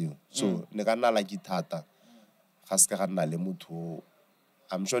tsone tseo so ne ka nna la ke thata ga se ka ga nna le motho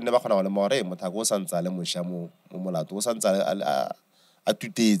I'm sure ne ba khona go le more motho go santsa le mošha mo molato o santsa a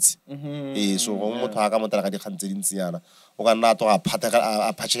tutetse so go motho a ka motela ka dikgang tse dintsinyana o ka nna to a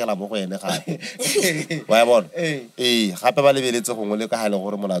phatshegela mo go ene gape wa ya bona gape ba lebeletse gongwe le ka ha le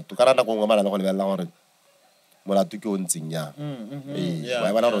gore molato ka nako ngwe mala le go lebella gore molato ke o ntseng yang wa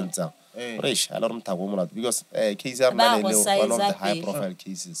ya bona re ntsa fresh a le re mthako molato because case are one of the high profile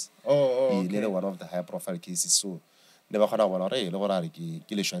cases one of the high profile cases so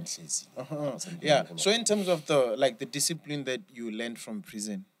yeah, so in terms of the discipline that you learned from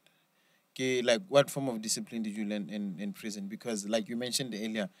prison, like what form of discipline did you learn in prison? Because like you mentioned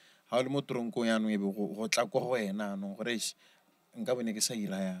earlier, how mo tronko ya no e go tla go go ena no gore nka bone ke sa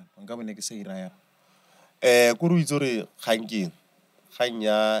ira ya go ru itse re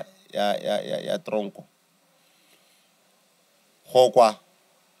ganya ya tronko go kwa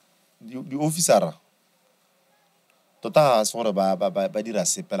di officer tota se gore ba dira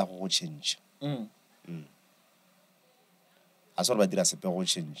sepela go change a se gore ba dira sepe go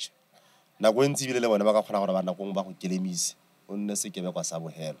change nako ntse bile le bona ba ka kgona gore ba nako ba go kelemise o nne se kebe kwa sa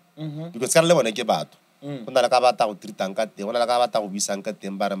bohelo because ka le bona ke batho go nna le ka bata go treatang ka teng go nna le ka bata go buisang ka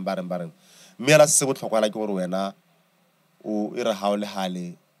teng ba reng mme la se botlhokwa la ke gore wena o e re ha o le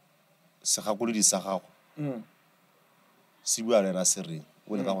hale se gakolodi sa gago se bua le na se reng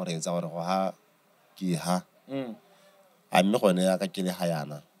o le ka gore etsa gore go ha ke ha a mme gone ya ka ke le ha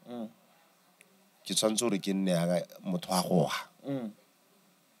yana ke tshwantse gore ke nne ya motho a goga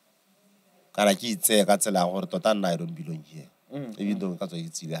kana ke itse ka tsela gore tota nna I don't belong here even though ka tswa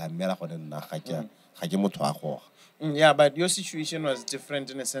itsile ha mme la gone nna ga ke motho a goga yeah but your situation was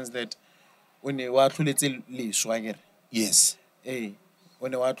different in a sense that o ne wa tlholetse leso akere yes o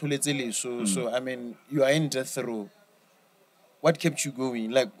ne wa tlholetse leso so I mean you are in death row. What kept you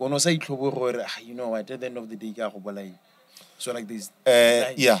going? Like when I say you know what, at the end of the day so like this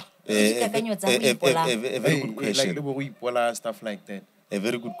yeah a very good question like stuff like that. A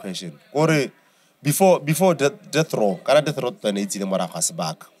very good question. Or before death row kana death row tsane itsile mora ga se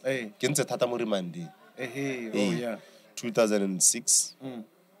baka ke ntse thata mo remanding 2006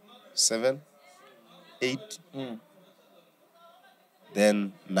 7 8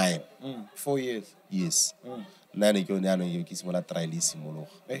 then 9 4 years yes 9 ke yone ano ke simola trial simologa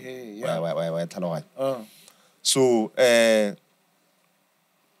wa tlhaloganya so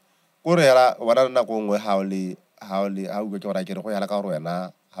ko re hela bona nako ngwe ha o ke gore ke re go hela ka gore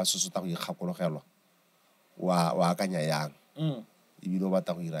wena ha se sota go ikgakologelwa wa akanya yang ebile o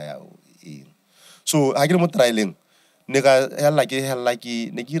batla go ira ya eng. So ha ke re mo trialeng ne ka hela ke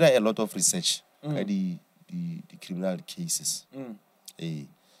ne ke ira a lot of research ka di criminal cases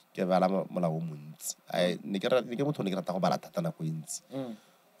ke bala molao o montsi ne ke motho ne ke rata go bala thata nako e ntsi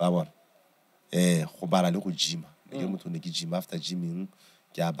ba bona go bala le go gym ne ke motho ne ke gym after gymming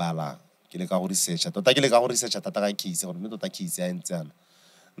ke a bala ke le ka go research tota ke le ka go research tata ka case gore mme tota case ya ntsana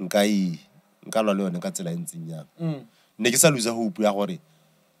nka lwa le yone ka tsela e ntseng yang ne ke sa lusa hope ya gore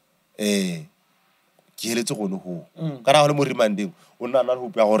ke heletse gone go kana go le mo remandeng o nna le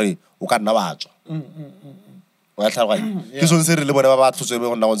hope ya gore o ka nna wa tswa wa tlhaloganya ke sone se re le bone ba ba tlotswe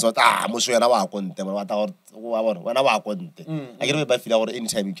be go nna go ntse moso yena wa konte ba batla gore wa bona wena wa konte a ke re ba feel gore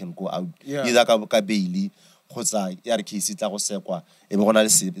anytime you can go out either ka bail kgotsa ya re case tla go sekwa e be gona le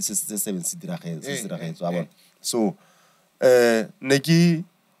se se diragetse wa bona. So ne ke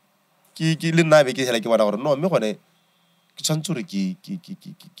le nna be ke hela ke bona gore no mme gone ke tshwantse gore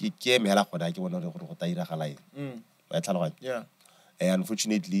ke emela gona ke bona gore go ta iragala eng wa tlhaloganya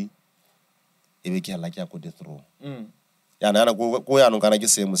unfortunately e be ke hela ke ya go death row yana go yana kana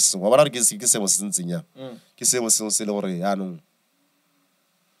ke seemo se wa bona re ke seemo se ntseng ya ke seemo se le gore yana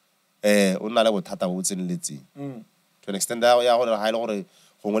o nna le bothata bo tseneletseng to an extent ya gore ha ile gore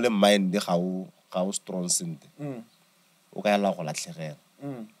gongwe le mind ga o strong sente o ka yalla go latlhegela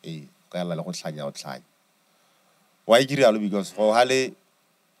o ka yalla le go tlhanya wa e kiri alo because go hale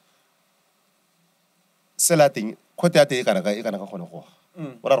selating khote ya te kana ka gone go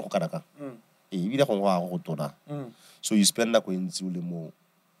o ra re go kana ka bile go go tona so you spend nako ntsi o le mo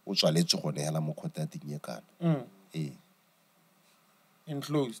o tswaletse gone hela mo khote ya teng ye kana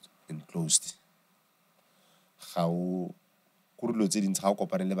enclosed ga o kurilo tse dintsi ga o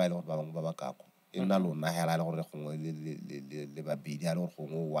kopane le ba ile gore ba bangwe ba ba kako e nna lona hela le gore gongwe le ba bedi a le gore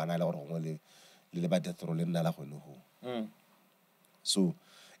gongwe wana le gore gongwe le ba death row le nna la gone go so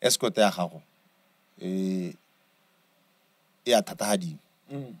escort ya gago e a thatahadi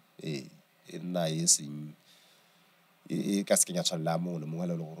e nna e seng e ka se kenya tshwalla mo le mongwe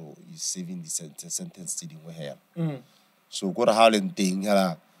le gore e saving the sentence tse dingwe hela so go re ha le nteng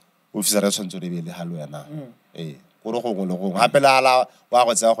hela officer ya tshwantse re be le halo yana go re gongwe le gongwe gape le ala wa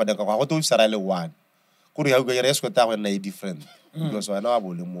go tsaya gone ka go to officer le one go re ha go ya escort ya go nna e different because wena wa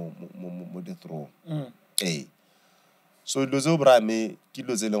bole mo death row so lo zo brame ke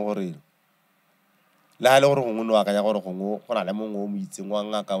lo tseleng gore le ha le gore gongwe no akanya gore gongwe go na le mongwe o mo itseng wa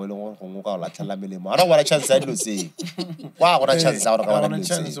ngaka o le gore gongwe ka o latlhela melemo ana go bona chance ya dilo tse wa go na chance ya gore ka bona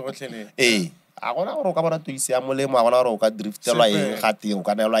dilo tse a gona gore o ka bona toise ya molemo a gona gore o ka driftelwa eng ga teng o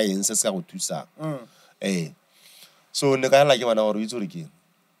ka neelwa eng se se ka go thusang so ne ka hela ke bona gore o itse gore ke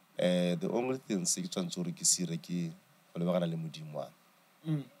the only thing se ke tshwantse gore ke sire ke go lebagana le modimo wa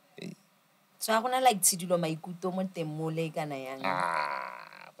so a gona like tshidilo maikuto mo teng mo le kana yang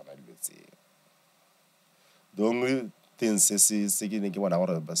bona dilo tse the only thing se ke ne ke bona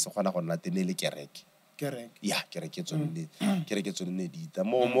gore ba se gona go nna tene le kereke kereke tsone di ta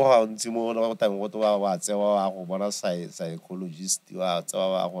mo ga ntse mo go tang go wa tsewa wa go bona psychologist wa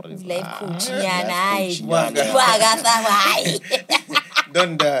tsewa wa gore life coach yana wa ga tsa wai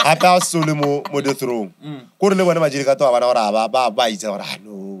donda hapa so le mo death row go re le bone majiri ka to ba bona gore ba itse gore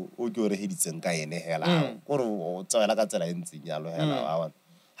no o ke re heditseng ka ene hela go re o tsela ka tsela e ntseng yalo hela wa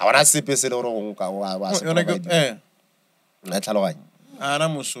ha bona sepe se le gore go ka wa se la tlhaloganya ana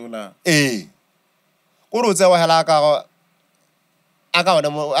mosola go re o tsewa hela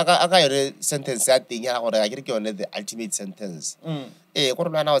aka yone sentence ya teng ya gore a ke yone the ultimate sentence go re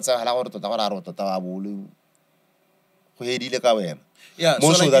lwana o tsewa hela gore tota gore a re tota wa bole go hedile ka wena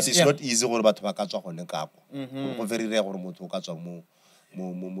most of that is not easy gore batho ba ka tswa gone kako go very rare gore motho o ka tswa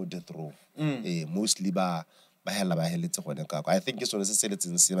mo death row mostly ba hela ba heletse gone kako I think it's one se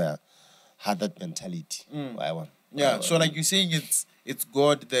seletseng se ba had that mentality so like you saying it's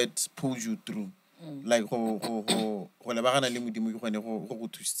God that pulls you through like go lebagana le modimo ke gone go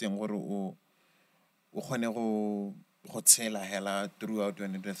thusitseng gore o gone go tshela hela throughout your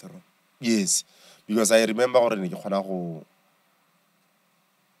death row. Yes, because I remember gore ne ke gona go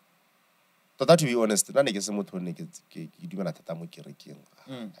tota to be honest nna ne ke se motho ne ke dumela thata mo kerekeng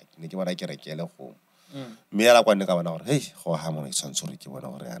ne ke bona kereke le go mme ya la kwa ne ka bona gore hey go ha mo ne tshwantse gore ke bona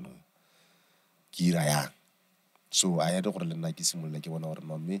gore yana ke ira yang so I had gore le nna ke simolle ke bona gore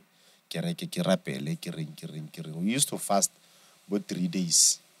no mme kereke ke rapele ke reng we used to fast about 3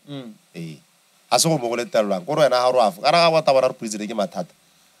 days a se go mo go le tellang gore wena ha ro afa kana ga bota bona re president ke mathata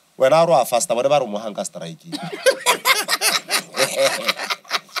wena ha ro a fasta bone ba re mo hanga strike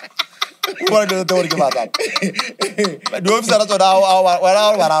What do you think about that? Do you say that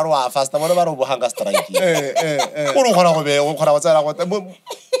our fast? What about hunger strike?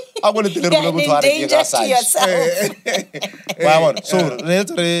 I'm going to tell you to danger to yourself. So,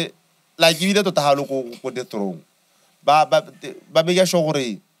 like you need to have go the throne. But make sure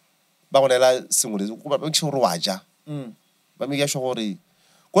ba go nela sengwe le go make sure wa ja. Ba make sure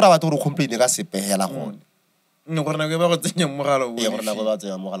go ra batho go complain ka sepehela gone. No gore na go ba go tsenya mogala o. Gore na go ba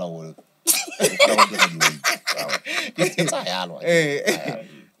tsenya mogala o.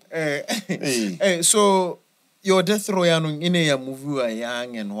 So your death row yanong ine ya movie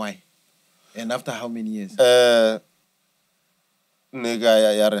young and why? And after how many years?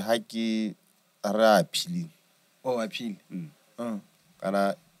 Nega ya re haki ra appealing. Oh, appeal.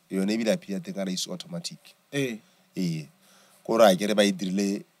 Kana yo ne bila appeal te kana is automatic. Ko ra ke re ba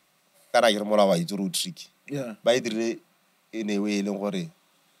idirile kana ke re mola wa itse trick. Yeah. Ba idirile ene we le gore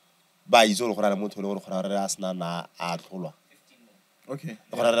ba itse go rana motho le gore go ra asna na a tlholwa. Okay.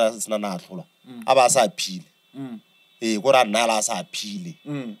 Go ra asna na a tlholwa. Aba sa appeal. Go ra nna la sa appeal.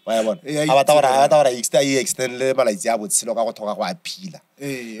 Wa ya bona. Aba ta ora extend le malaitsi a botshelo ka go thoka go appeal.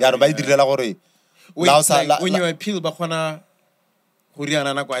 Ya no ba idirile gore when you appeal ba khona go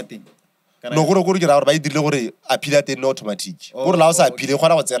riana na kwa teng. No go ke ra gore ba idirile gore appeal ya teng automatic. Gore la o sa appeal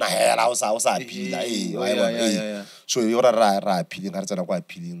khona go tsena hela o sa appeal. So yo ra appealing ga tsena go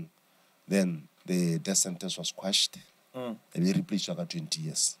appealing. Then the death sentence was quashed. And they replaced it 20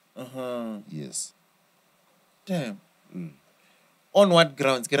 years. Yes. Damn. On what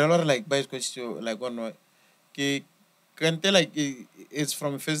grounds? Get a lot of like by question like on what? Can tell like it's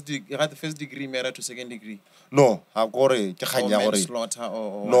from first degree, first degree murder to second degree. No, ha gore ke khanya gore manslaughter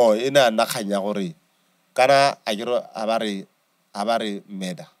or no, ina na khanya gore kana a gero a bare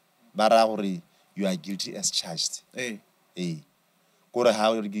murder. Bara gore you are guilty as charged. Gore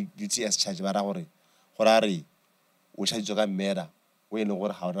how you guilty as charged bara gore re o charge ka murder we le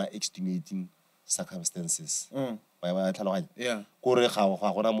gore ha ona extenuating circumstances. Yeah. Gore ga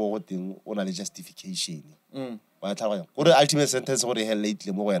gona mo go teng o na le justification. Gore ultimate sentence gore hell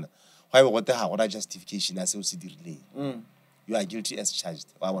lately mo wena. Why go te ha gona justification as o se dirile. You are guilty as charged.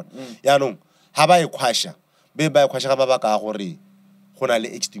 Wa bona. Ya no ha ba e khwasha be ba e khwasha ka mabaka a gore gona le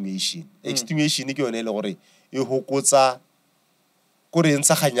extenuation. Extenuation ke yone le gore e hokotsa gore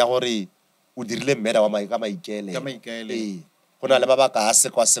ntsa ganya gore o dirile mmeda wa ka maikele. Gona le mabaka a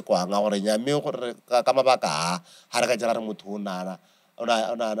sekwa nga gore nyame gore ka mabaka ha re ka jara re motho o nana o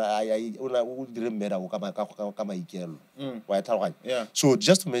dire mmeda o ka maikelo. Wa e tlhaloganya. So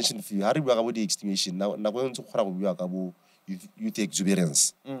just to mention for you, ha re bua ka bo di extenuation na go ntse go ra go bua ka bo youth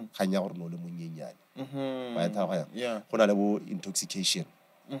exuberance ganya gore no le monyenyane. Wa e tlhaloganya. Gona le bo intoxication.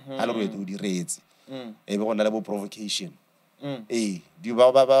 Ha le go e di retse. E be gona le bo provocation. Di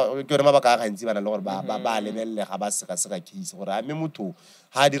ba ke re mabaka a gantsi bana le gore ba lebelle ga ba seka case gore a me motho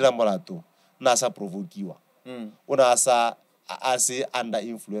ha dira molato na sa provokiwa o na sa se under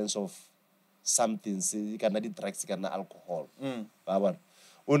influence of something se kana di drugs kana alcohol ba bona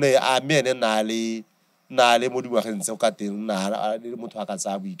o ne a mene na le mo dingwageng tse ka teng na le motho a ka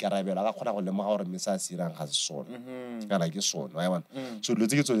tsa boikarabelo a ka kgona go lemoga gore me sa sirang ga se sone kana ke sone wa bona. So lo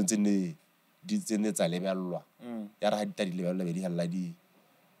tse ke tsone tsene di tsene tsa lebellwa ya ra di tadi lebellwa be di halla di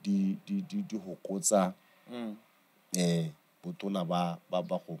hokotsa botona ba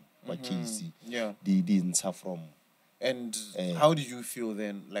go ba case di ntsha from. And how did you feel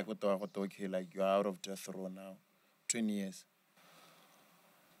then like okay like you are out of death row now 20 years?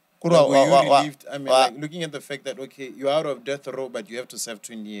 Were you relieved? I mean like looking at the fact that okay you're out of death row but you have to serve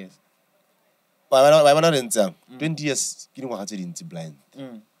 20 years. Why not 20 years ke dingwaga tse dintsi blind.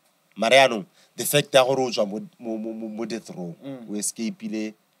 Mariano, the fact that mo death row, we escape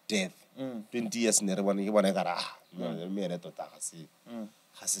death. 20 years ne re bona ke bona ka ra me re tota ga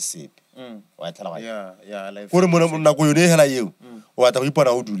se sepe. Wa tlhala like gore mo nna go yone hela yeo o batla go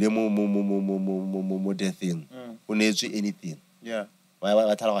ipona o dule mo deathing o neetswe anything.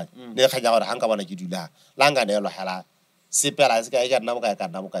 Wa tlhala ne kganya gore hanga bona ke dula la nga ne lo hela sepela se ka e nna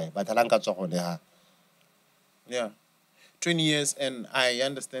bokae ba tlhala nka tswa gone ha. 20 years, and I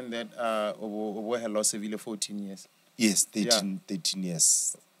understand that Obohe lost Seville 14 years. Yes, 13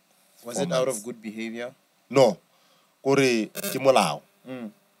 years. Was it out of good behavior? No. Kore ke molao.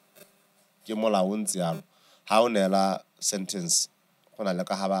 Ke molao ntse yalo. Ha o nela sentence gona le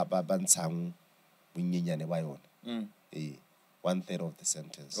ka ha ba ntshang bonyenyane ba yona. 1/3 of the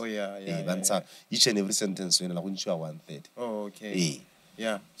sentence. Oh yeah. Each and every sentence when la go ntshiwa 1/3. Oh okay.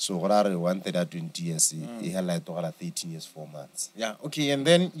 So what are 1/3 at 20 years? He had like 13 years 4 months. Okay, and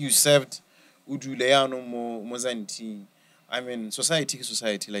then you served Uduleano Mozanti I mean, society is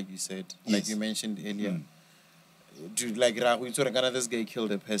society, like you said, like you mentioned earlier. Like this guy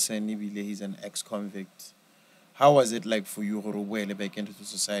killed a person, maybe he's an ex-convict. How was it like for you to back into the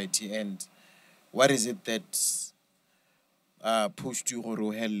society, and what is it that pushed you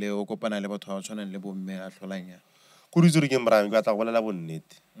go helle o kopana le batho ba tshwanang le bomme a tlholanya? Go ritse ke mbrang ka tla go lela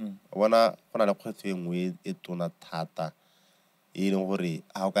bonnete bona go na le kgwetso e nngwe e tona thata e leng gore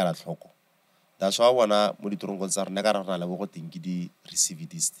a o ka ra tlhoko. That's why bona mo ditorong tsa rena ka rena le go teng ke di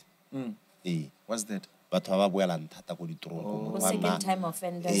recidivist. What's that? Batho ba boelang thata go ditorong second time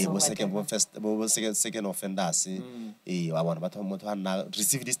offenders or second offenders wa bona batho motho a nna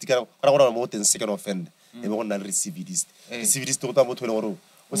recidivist ka ra mo teng second offender e be go nna recidivist. Recidivist go tla motho le gore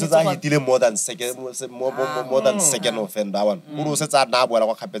o se tsa hitile more than second offender wa bona o se tsa na boela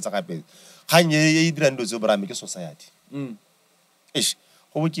go khapetsa khanye e dirang dilo tse borame ke society.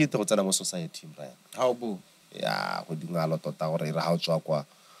 Go bokete go tsena mo society Brian. How bo? Ya go dinga lo tota gore re ha o tswa kwa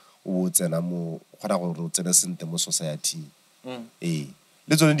o tsena mo gona gore o tsena sente mo society.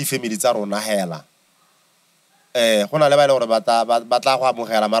 Le tsone di family tsa rona hela gona le ba ile gore ba tla go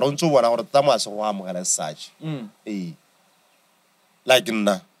amogela mara o ntse o bona gore tsa mo a se go amogela such. Like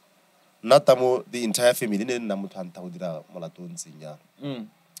not the entire family ne nna motho a nta go dira molato o ntseng ya.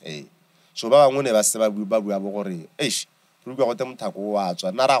 So ba bangwe ne ba se ba bua bo gore go go te mthako wa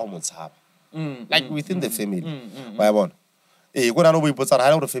tswa nna ra go motshaba like within the family ba bona go na no bo ipotsa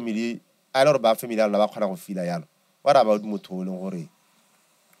ra gore family a le gore ba family ala ba khona go fila yana wa ra ba di motho o leng gore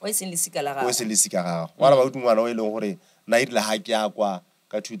o se le sika la gago wa ra ba di ngwana o e leng gore na irile ha ke akwa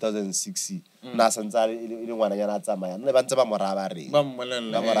ka 2006 na santsa ile ngwana yana tsamaya nne ba ntse ba moraba re ba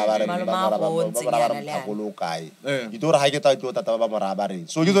moraba kai ke tore ha ke ta tata ba moraba re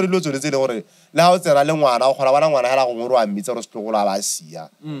so ke tsone dilo tsone tse le gore le ha o tsena le ngwana o kgora bana ngwana hela go ngoro a mmitsa re se tlo go la ba sia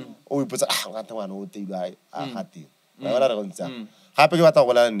o ipotsa ga ta ngwana o teilwa a gati ba bana re go ntsa gape ke batla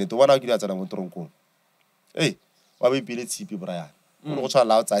go la nnete bona o ke di tsena mo tronkong wa be pele tshipi Brian go tswa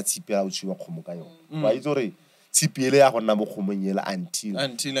la o tsa tshipi la o tshiwa kgomo ka yona wa itse gore tshipi ele ya go nna mo kgomong yela until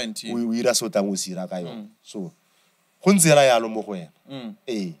o ira so tang o sira ka yona so go ntsela yalo mo go yena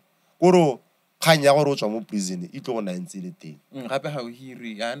koro khanya gore o tswa mo prison e tlo go na ntse le teng gape ha o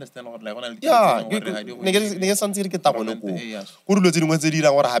hiri I understand gore la gona le ne ke santse ke ta gone ko go dilo tse dingwe tse di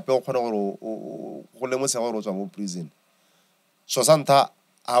dirang gore gape o kgone gore go le mose gore o tswa mo prison so santa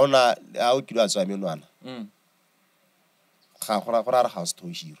ha ona ha o kilo a tswa menwana ga gora re house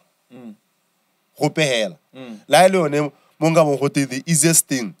to hero go pehela la ile one mo nga mo go the easiest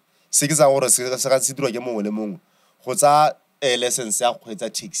thing se ke tsa gore se ga se dirwa ke mongwe le mongwe go tsa license ya go kgweetsa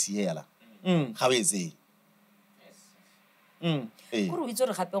taxi hela ga o etse gore o itse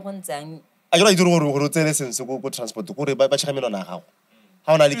re gape go ntsang a ke ra itse gore o tse license go transport gore ba tshega melona gago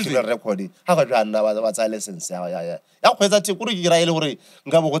ha ona le criminal record ha ga jwa nna ba tsa license ya go kgweetsa taxi gore ke ra ile gore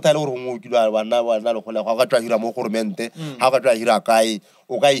nka bo go tla le gore mo kilwa bana le go le ga twa hira mo government ha ga twa hira kae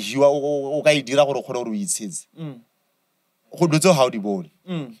o ka hiwa o ka dira gore kgone gore o itshetse go dutse how di bone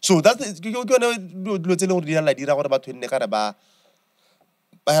so that ke yone dilo tse le gore di la dira gore batho nne ka re ba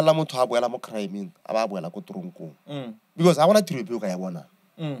hela motho a boela mo crime a ba boela ko tronkong because ha bona tiro pe o ka ya bona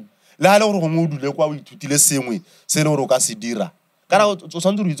le ha le gore go mo dule kwa o ithutile sengwe se le gore o ka se dira kana o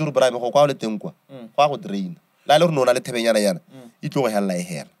tsantse re itse gore brame go kwa le teng kwa go a go drain la le gore no na le thebenyana yana e tlo go hela e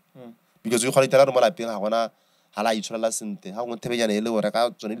hela because o kgona itela re mo lapeng ga gona ha la itsholela sente ha go thebenyana e le gore ka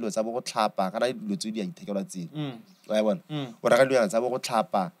tsone dilo tsa bo go tlhapa kana dilo tse di a ithekelwa tseng wa bona o reka dilo tsa bo go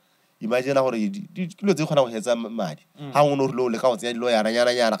tlhapa imagine gore dilo tse kgona go hetsa madi ha o no re lo le ka go tsenya dilo yana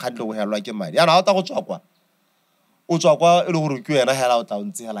ga dilo go helwa ke madi yana ha o ta go tswa kwa o tswa kwa e le gore ke yena hela o tla o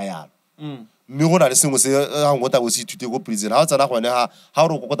ntse hela yalo mme go na le sengwe se ga ngota go se ithute go prison ha o tsena gone ha o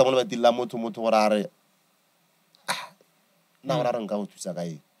re go kota mo le batile la motho gore a re na gore a re nka go thusa ka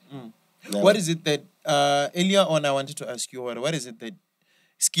eng. What is it that earlier on I wanted to ask you what is it that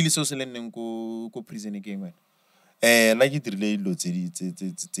skills so se le neng go prison game when nna ke dirile dilo tse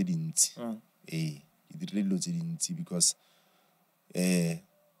dintsi ke dirile dilo tse dintsi because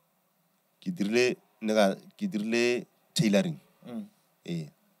ke dirile tailoring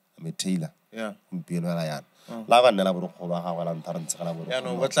I'm a tailor mpieno la yana la ba nela boro go ba ga gola ntha re ntse gala boro ya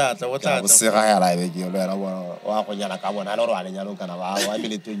no botla go se ga ya la be ke lo yana wa go nyala ka bona le gore wa le nyalo kana wa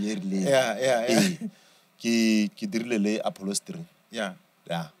mele to nyerile ke dirile le upholstery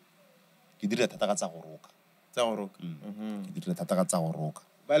ke dirile thata ka tsa go roka ke dirile thata ka tsa go roka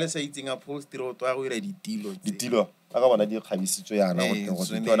ba le sa itseng upholstery o twa go ira ditilo ka bona di khabisitswe yana go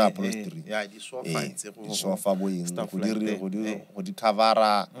tsona upholstery di sofa ntse di sofa boeng go dire go di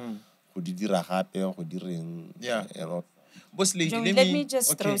covera go di dira gape go direng Joey, let me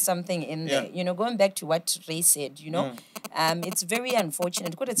just throw something in there. You know, going back to what Ray said, you know, It's very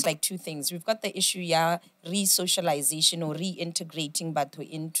unfortunate. It's like two things. We've got the issue, re-socialization or reintegrating batho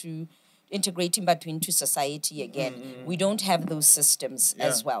into society again. We don't have those systems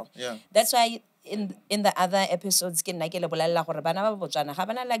as well. Yeah. That's why in the other episodes, ke nna ke le bolelela gore bana ba Botswana ga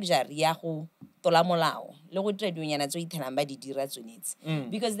bana luxury ya go tola molao le go dira dinyana tse ithelang ba di dira tsonetse,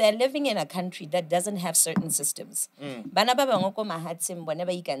 because they're living in a country that doesn't have certain systems. Bana ba bangwe ko mahatsheng bone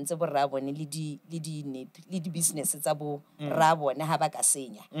ba ikantse borra bone le di business tsa bo ra bone ha ba ka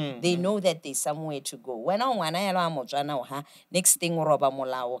senya. They know that there's somewhere to go. When ngwana ya lwa Motswana o ha, next thing o roba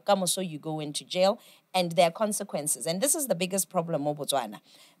molao ka moso, you go into jail. And there are consequences. And this is the biggest problem mo Botswana.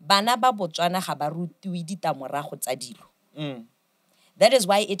 Bana ba Botswana ga ba rutiwe ditamorago tsa dilo. That is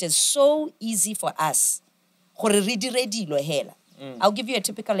why it is so easy for us gore re dire dilo hela. I'll give you a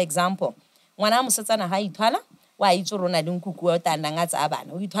typical example. Ngwana mosetsana ha ithwala wa itse rona le nkuku wa tananga tsa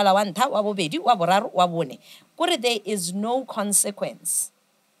bana. O ithwala wa ntha wa bobedi wa boraro wa bone. Gore there is no consequence.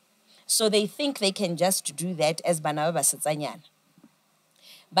 So they think they can just do that as bana ba basetsanyana.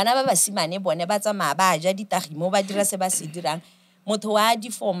 Bana ba basimane bone ba tsamaya ba ja ditagimo ba dira se ba se dirang, motho wa di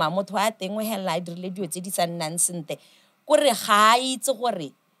forma, motho wa tengwe hela a dirile dio tse di sa nnang sente kore ga itse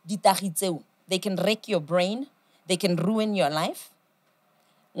gore ditagi tseo they can wreck your brain, they can ruin your life.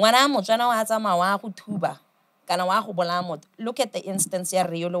 Ngwana Motswana wa tsamaya wa go thuba kana wa go bolaya motho. Look at the instance ya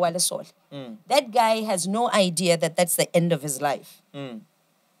Reyolo wa Lesole. That guy has no idea that that's the end of his life.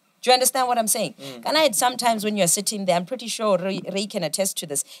 Do you understand what I'm saying? And sometimes when you're sitting there, I'm pretty sure Ray can attest to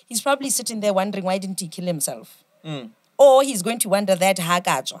this. He's probably sitting there wondering, why didn't he kill himself? Or he's going to wonder that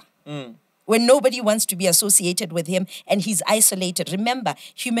hagajwa. When nobody wants to be associated with him and he's isolated. Remember,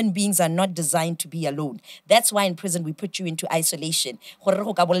 human beings are not designed to be alone. That's why in prison we put you into isolation.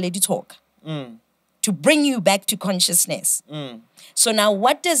 To bring you back to consciousness. So now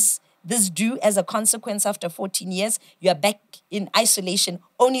what does this do as a consequence after 14 years? You are back in isolation,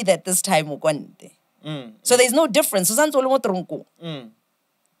 only that this time. So there's no difference. So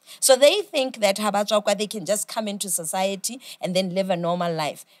they think that they can just come into society and then live a normal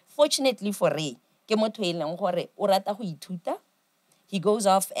life. Fortunately for Ray, he goes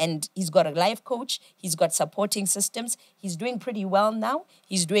off and he's got a life coach, he's got supporting systems, he's doing pretty well now,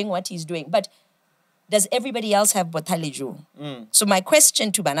 he's doing what he's doing. But does everybody else have botalejo? So my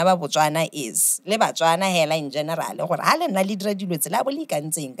question to Banaba Botswana is, le Botswana hela in general, gore ha le nna le dira dilo tse la bo le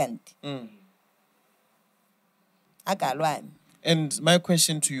ikantseng kante. And my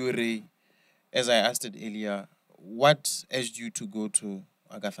question to you, Ray, as I asked it earlier, what urged you to go to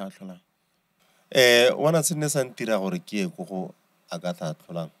Agatha Atlholang? Wana tsene sa ntira gore ke go Agatha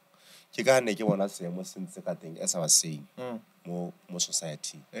Atlholang. Ke ga ne ke bona seemo sentse ka teng as I was saying mo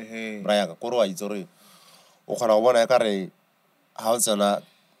society. Braya ka koro wa itse gore o khona go bona ka re ha o tsena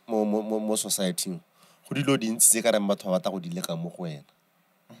mo society go dilo dintsi tse ka re batho ba batla go di leka mo go wena.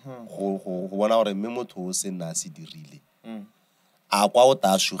 Go bona gore mme motho o se nna se dirile. A kwa o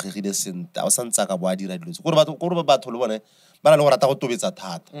ta shugegile sente a o santsa ka bo a dira dilo gore batho le bone ba na le go rata go tobetsa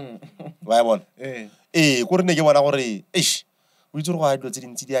thata. Wa bona gore ne ke bona gore o itse go a dilo tse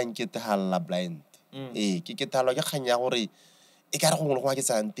dintsi di a nketagalla blind. Ke ketalo ke kganya gore e ka re go ngwe go ke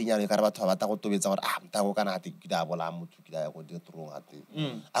tsang tenyana e ka re batho ba batla go tobetsa gore mta go kana ate ke da bola motho ke da go di trong ate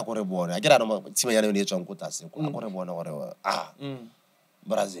a gore bona a ke rana tshimanyana e tswang go tase go a gore bona gore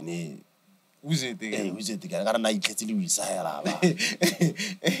Brazil uzete ka re na itletse le wisa hela ba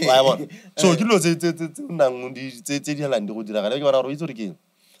bona so ke lo tse nang tse di halang di go dira ga ke bona gore o itse re ke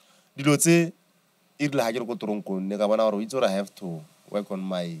dilo tse e rile ha ke re go tronko ne ka bona gore o itse gore I have to work on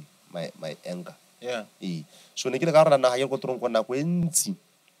my anger. So ne ke le ka re na ha ke go tronko na go entsi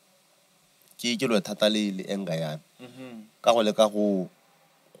ke lo thata le anger ya ka go le ka go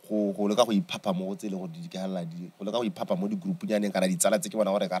ipapa mo tsele go di ka hala di go le ka go ipapa mo di group nyane kana di tsala tse ke bona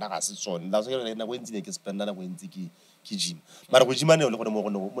gore kana ga se tsone la so ke na go entsi ne ke spenda na go entsi ke gym mara go gym ne le gore mo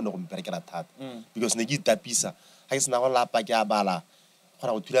go mperekela thata because ne ke itapisa ha ke sena go lapa ke a bala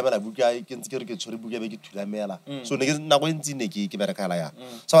gona go thulamela buka ke ntse ke re ke tshwere buka be ke thulamela so ne ke na go entsi ne ke berekala ya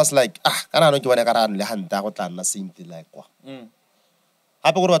so I was like kana no ke bona ka rana le hanta go tla nna same thing like kwa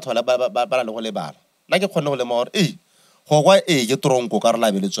hape gore batho ba le go lebala nna ke kgonne go le mo gore go kwa ke tronko ka re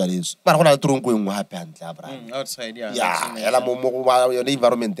la be le tswaleso mara go na le tronko engwe hape hantle a bra outside ya mo yone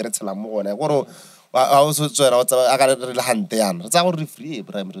environment re tshela mo gona gore a o se tswela o tsa a ka re le hante yana re tsa gore re free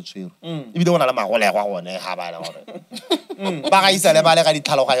primary tshwero e bile gona le magole ga gone ga bana gore ba ga isa le ba le ga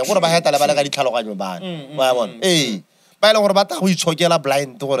ditlhaloganyo gore ba heta le ba le ga ditlhaloganyo bana ba bona ba ile gore ba ta go itshokela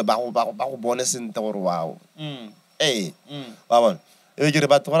blind gore ba go bone sente gore wow ba bona e ke re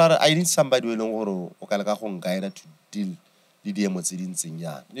batho gona I need somebody we leng gore o ka le ka go nkaela to deal le diemo tse di ntseng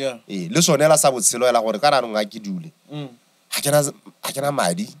yana Yeah. le sone la sa botshelo ela gore ka ranong a ke dule ga kena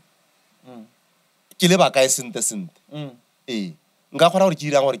madi ke le baka e sente nka kgona gore ke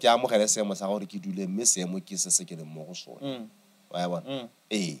dirang gore ke amogele seemo sa gore ke dule mme seemo ke se ke leng mo go sone wa bona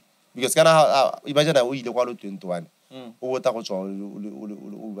because kana imagine o ile kwa lo 21 o bota go tswa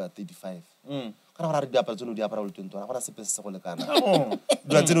o ba 35 kana gore re diaparo tseno di apara lo 21 gona sepe se go lekana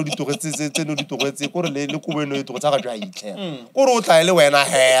dula tseno di togetse gore le kubeno e togotsa ga jwa itlhela gore o tla le wena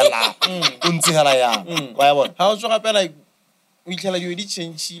hela o ntse hela yang wa bona ha o tswa gape like o itlhela dilo di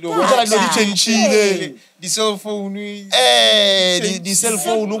changile di-cell phone di-cell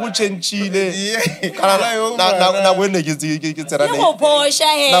phone go changile nako ene ke tsena ke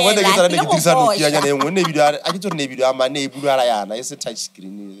dirisa nokianyana e nngwe ne video a ke tsore ne video a mane e bulala yana e se touch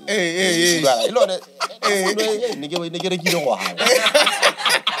screen ne ke rekile go hala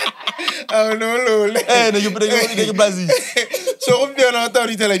ne ke Brazil so gompieno ta o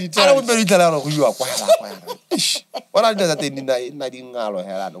ditela ara go be ditela go iwa kwa wala dilo tsa teng na di ngalo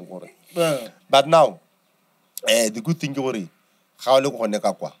hela no gore but now the good thing ke gore ga o le go gone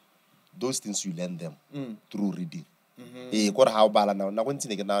ka kwa those things you learn them through reading gore ha o bala na go ntse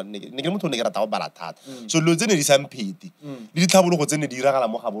ne ke motho ne ke rata go bala thata so lo tsene di sampheti le ditlhabologo tsene di iragala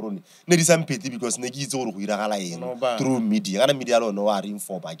mo gaborone ne di sampheti because ne ke itse gore go iragala eng through media kana media lo no wa re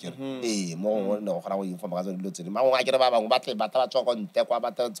inform ba kere mo ne go gona go inform ka tsone dilo tsene ma go a kere ba bangwe ba tle ba tswa go nte kwa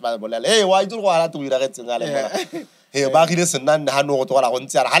ba ba bolela wa itse go ala te go iragetseng ale mo ba gile senna ha no go tloga go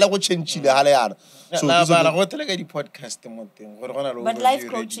ntse ara ha le go changeile ha le yana so go tele ka di-podcast mo teng gore gona But life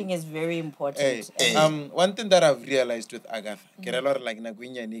coaching is very important. One thing that I've realized with Agatha ke re la gore like nako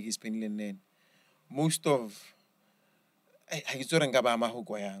enyane ke spendile nene most of ha ke tsore nka ba ma go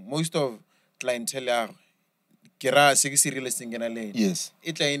kwa yang most of clientele ya ke ra se ke se rile sengena le yes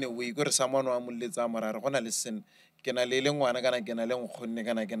e tla in a way gore someone wa molletsa morare gona le sen ke na le ngwana kana ke na le nkgonne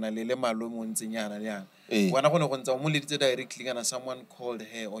kana ke na le malo mo ntsenyana le yana wena go ne go ntsa mo leditse directly kana someone called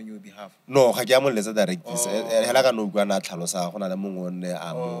her on your behalf no ga ke a mo letsa directly hela ka no bua na tlhalosa gona le mongwe ne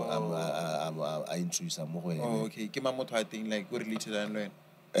a introduce mo go ene okay ke ma motho a teng like go related and learn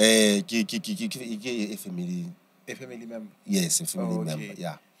ke a family member yes a family member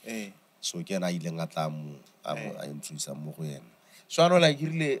yeah so ke na ile ngata mo a introduce mo go ene so ano like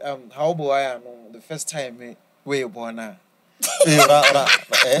really how boy the first time we bona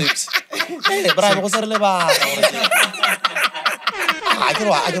bra go serele ba a ke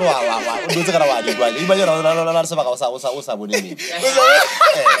wa do tsaka wa di bua iba jara la se ba ka o sa bone me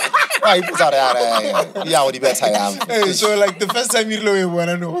wa iputsa re ya o di betsa ya so like the first time you we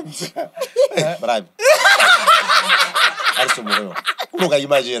bona no bra so mo no ka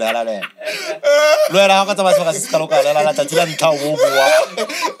imagine ala le lo era ga tsa ba se ka loka la tsatsi la ntha o bua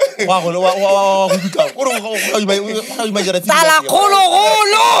wa go bika o imagine Tala golo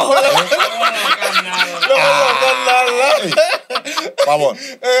Vamos.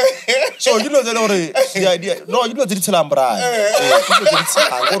 So you know the no you know the tselang bra.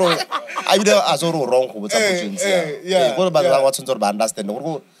 Go I be as o wrong go botsa opportunity. Go ba ba wa tshwantse ba understand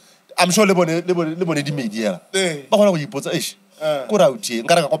go I'm sure le bone di media. Ba gona go ipotsa eish. Go ra uthi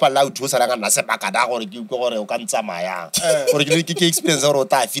nkare ka kopa la uthi o sala ka nna se bakada gore ke gore o ka ntsamaya. Gore ke experience gore o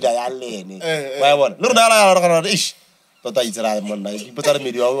ta fida ya lene. Wa bona. Le rona la ra eish. Tota itsela monna ipotsa re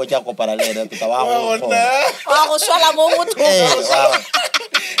media wa ke a kopana le ene tota wa go swala mo motho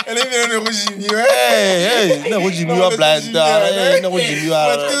ele me no go jimiwa ne go jimiwa blind ne go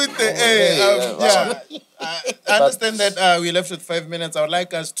jimiwa I understand that we left with 5 minutes. I would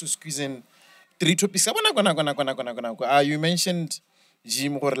like us to squeeze in 3 topics. You mentioned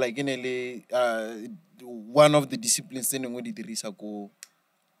gym or like in one of the disciplines in ngodi dirisa ko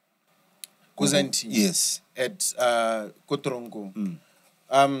Zanti. Yes. At Kotrongo.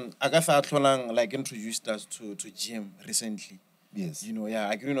 Agatha Atlholang like introduced us to gym recently. Yes. You know, yeah,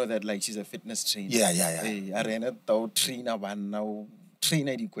 I do know that like she's a fitness trainer. Yeah. I ran it to trainer one now.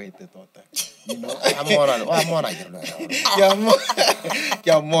 Trainer di kwete tota. You know. I'm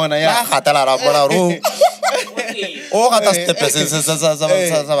on. Yeah. Hatala ra bona ro. Oh, gata step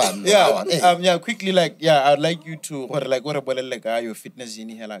yeah, quickly like I'd like you to or like what about like your fitness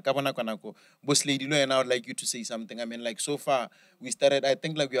journey hela. Ka bona kona ko boss lady lo and I would like you to say something. I mean like so far we started, I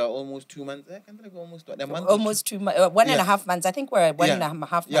think like we are almost 2 months. I can't like almost a month. Almost 2 months, 1.5 months. I think we're at 1.5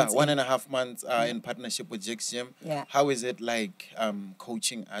 months. Yeah, 1.5 months in partnership with Jack's Gym. Yeah. How is it like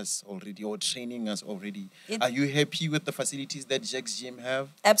coaching us already or training us already? Are you happy with the facilities that Jack's Gym have?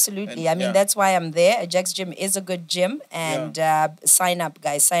 Absolutely. And, I mean, that's why I'm there. Jack's Gym is a good gym, and sign up,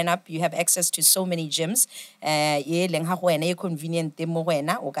 guys. Sign up. You have access to so many gyms.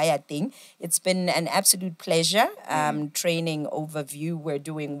 It's been an absolute pleasure. Training overview. We're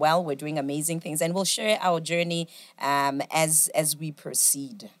doing well. We're doing amazing things, and we'll share our journey as we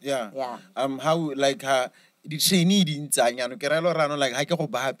proceed. Yeah. Yeah. How like the trainee didn't like ha ke go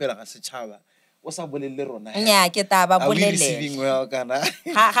ba hapela ga setšhaba. O sa bolelle rona. Nnyaa, ke taba Are we bolelele. receiving well, kana?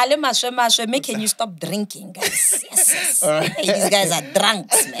 Ha le maswe, me, can you stop drinking, guys? Yes. Hey, these guys are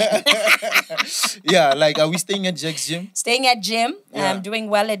drunks, man. Yeah, like are we staying at Jack's Gym? Staying at gym, Yeah. doing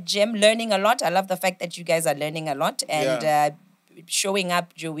well at gym, learning a lot. I love the fact that you guys are learning a lot and showing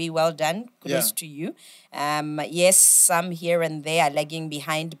up, Joey. Well done. Kudos to you. Yes, some here and there are lagging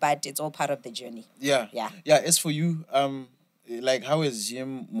behind, but it's all part of the journey. Yeah. Yeah. Yeah, as for you, like how has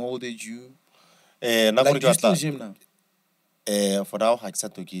gym molded you? Like, Like, do you still gym now? For now, I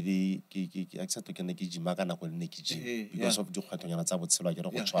accept to get gym because of the Quatoniana Sabot, like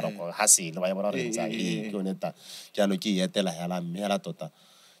a Chara, Hassi, no, I want to Jano Ki, Tela Hela, Mela Tota.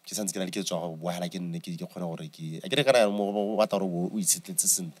 Kisan's gonna get your while I can make it Honoriki. I get more what are we sit.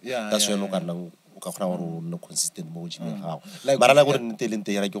 That's why no consistent moji how. Like Marala wouldn't tell in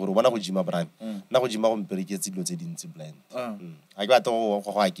like one of Jima Brand. Now Jima on Pericets into blind. I got all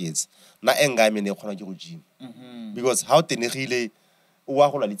of kids. Na enga me ne khona ke go gym. Because how te ne rile o a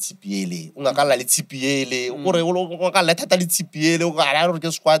go la litshipiele o nga ka la litshipiele gore o nga ka la thata litshipiele o ga la re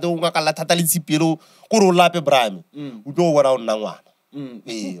ke squad o nga ka la thata litshipiele go ro lape brame o tlo bona o nna ngwana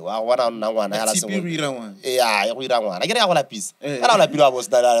wa bona o nna ngwana ya la se go ya go ira ngwana ke re ya go la pisa ka la pilo a bo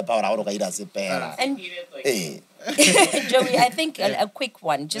sta la power go ka ira se pela Joey, I think a quick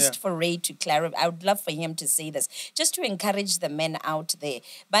one, just for Ray to clarify. I would love for him to say this, just to encourage the men out there.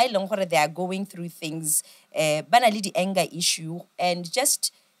 By long they are going through things, banally the anger issue, and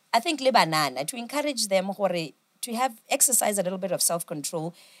just, I think, le banana, to encourage them to have exercise a little bit of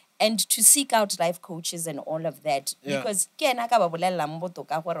self-control and to seek out life coaches and all of that. Because it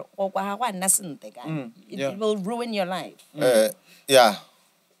will ruin your life. Yeah.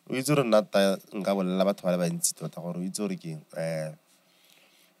 O itse re nna ta nka bolela batho ba le bantsi tota gore o itse gore ke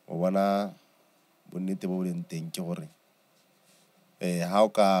o bona bonnete bo boleng teng ke gore ha o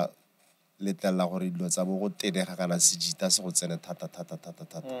ka letella gore dilo tsa bo go tenega kana sejita se go tsene thata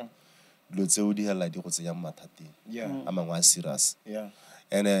dilo tse o di hela di go tsenya mathateng a mangwe a serious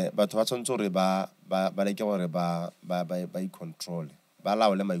and batho ba tshwanetse gore ba leke gore ba i-control ba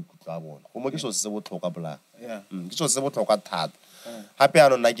laole maikutlo a bona go mo ke so se botlhokwa bola ke so se botlhokwa thata hape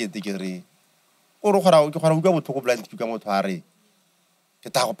ano nna ke etse ke re o re gora ke gora o ka botlhoko bola ke ka motho a re ke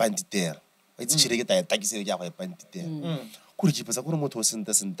ta go pantitera ba itse tshire ke ta ke se ke ya go pantitera go re jipetsa go re motho o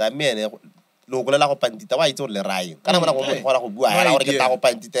sente me ene lo go lela go pantita wa itse le rai kana bona go motho gora go bua ya gore ke ta go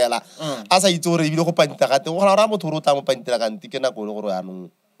pantitela a sa itse gore ebile go pantita gate go gora motho o ta mo pantitela ka ntike na go le gore anong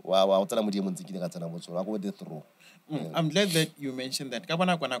wa o tsena mo di mo ntse ke ka tsena mo tsona go the through. I'm glad that you mentioned that.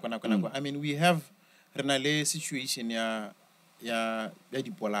 I mean, we have renale situation ya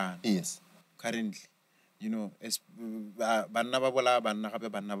dipolana. Yes. Currently, you know, as banna ba bola banna gape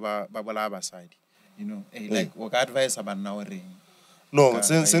banna ba bola basadi. You know, like o ka advise banna o reng. No,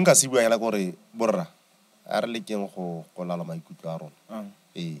 se nka se bua hela gore borra a re le keng go lala maikutlo a rona.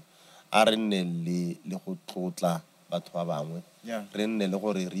 A re nne le go tlotla batho ba bangwe. Re nne le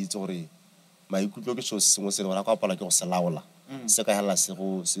gore re itse gore maikutlo ke so sengwe se le gona ka pala ke go se laola se ka hela se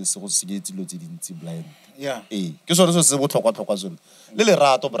go se ke dilo tse dintsi blind ke sone se botlhokwa sone le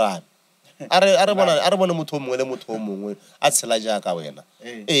lerato brane a re bona motho mongwe le motho mongwe a tshela jaaka wena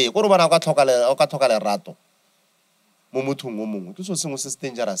go re bona o ka tlhoka lerato mo mothong o mongwe ke so sengwe se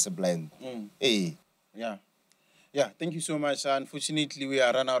dangerous blind yeah, thank you so much. Unfortunately we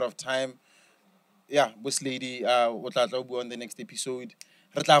are run out of time. Boss lady o tla bua on the next episode.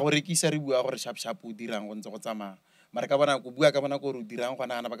 Re tla go rekisa re bua gore sharp o dirang go ntse go tsamaya mara ka bona go bua ka bona go re dirang go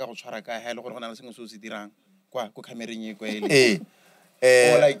nana ba ka go tshwara ka hele gore go na le sengwe se o se dirang kwa go camereng e kwa ele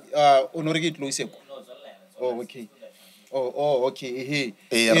or like o no re ke close ko okay okay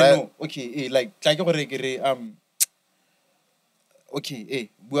no okay like tla ke gore ke re okay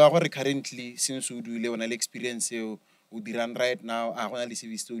bua gore currently since o duile ona le experience o dirang right now a gona le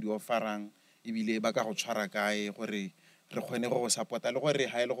service studio offerang ebile ba ka go tshwara kae gore re kgone go supporta le gore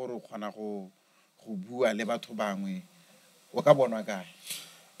ha ile gore o kgona go bua le batho bangwe o ka bonwa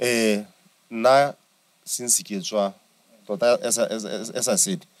kae nna since ke tswa tota as I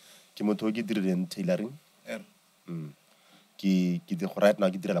said ke motho o ke dirileng tailoring ke right now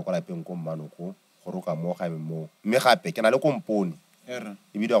ke direla kwa lapeng ko Mmanoko go roka mo ga mo mme gape ke na le kompone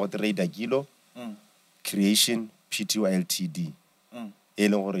e bidiwa go Trader Kilo Creation Pty Ltd e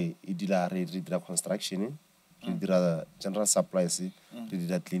leng gore e dira re dira construction re dira general supplies re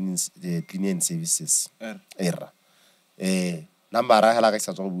dira cleaning services era number a hela ka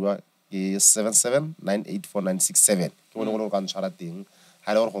sa go bua ke 77984967 ke bona go ka ntshwara teng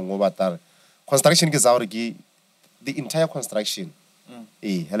ha le gore go ngo batla construction ke za gore ke the entire construction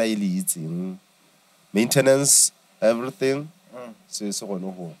hela e le itseng maintenance everything se go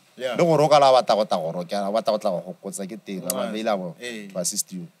no go le go roka la batla go tagoro ke la batla go tla go kotsa ke teng ba available to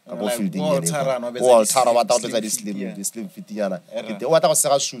assist you ka go fielding ene o tshara batla go tsa di slim fit yana ke te o batla go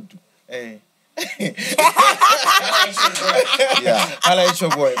sega shoot Yeah, I like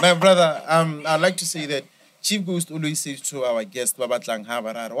your boy. My brother, I'd like to say that Chief Ghost always says to our guest, Babatlang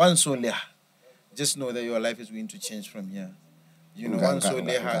Habarar, once only, just know that your life is going to change from here. You know, once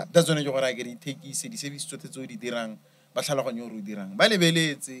only, that's when you're going to take easy, the service to the dirang, but how long you're dirang.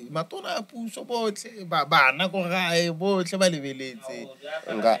 Balibelete, Matona Puso Botle, Baba, Nakorai, Botle, Balibelete.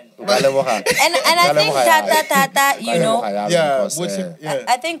 And I think Tata, you know,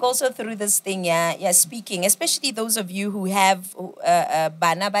 I think also through this thing, speaking, especially those of you who have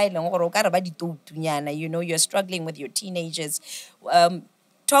you know, you're struggling with your teenagers.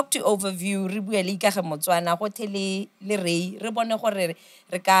 Talk to Overview, re bua le ka Botswana go tele le re bone gore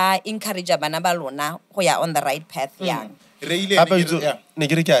re ka encourage bana ba lona go ya on the right path yang. Ne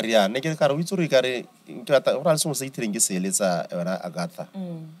ke re ke a ria ne ke ka re o itse re ka re ke rata go ra le sengwe se itireng ke se eletsa yona Agatha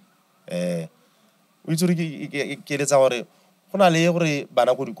o itse re ke eletsa gore go na le gore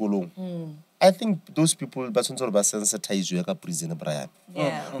bana go dikolong I think those people ba tshwantse gore ba sensitize you ka prison Brian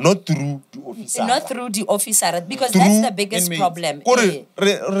not through the officer because that's the biggest problem gore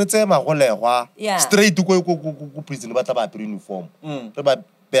re tse magolegwa straight go prison ba tla ba apere uniform re ba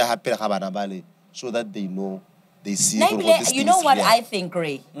be hape ga bana ba le so that they know they see you know what I think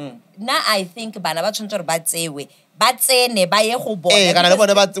Ray now I think bana ba tshwantse gore ba tsewe ba tsene ba ye go bona kana le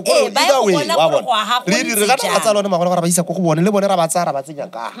bone ba tse go either way wa bona re ga tsa lone magolo ga ba isa go bone le bone ra ba tsara ba tsenya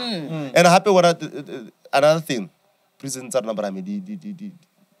ka and happy another thing prison tsa rona bra me di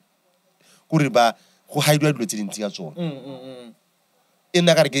go re ba go haidwa dilo tse dintsi ka tsona e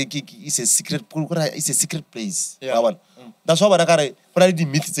nna ka re ke is a secret place wa bona that's why ba ka re go na le di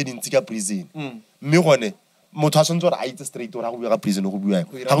myths tse dintsi ka prison mme gone motho a tshwanetse gore a itse straight gore ga go bua ka prison go bua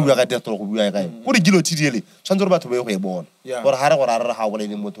ga go bua ka death go bua kae go re guilty diele tshwanetse gore batho ba go e bona gore ha re gore a re ga go le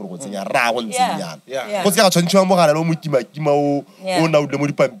motho go tsenya ra go ntsenyana go tsega tshwanetse mo gala lo mo kima o na o le mo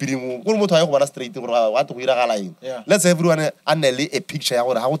dipampiring gore motho a go bona straight gore wa go ira gala eng let's everyone anele a picture ya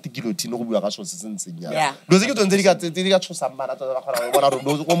gore ha go te guilty go bua ka so se ntsenyana do se ke tsone tse di ka tshosa mana tsa ga go bona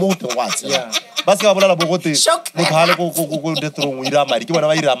gore go mo go teng wa tsela ba se ba bolela bo go te motho ha le go death row o ira mari ke bona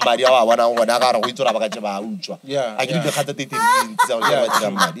ba ira mari a wa bona go bona ga re go itsora ba ka tse ba yeah, I get Then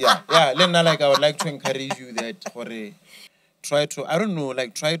like I would like to encourage you that try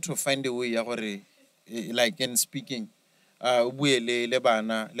to find a way like in speaking le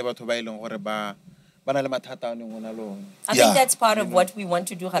bana le batho ba ileng gore ba bana le mathata a neng ona lone. I think that's part of what we want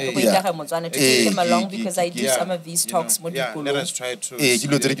to do to take them along because I do some of these talks more let us try to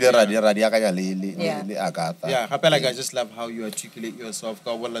Agatha. Like I just love how you articulate yourself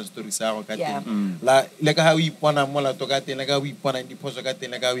ka bolla story sa go ka teng la le ka ha o ipona mola to ka teng le ka o ipona diphoso ka teng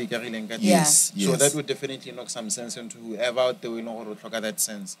le ka o ikagileng ka teng so that would definitely knock some sense into whoever out there we know go tlhoka that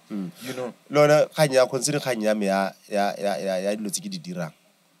sense you know lona khanya consider khanya me ya dilo tse ke di dirang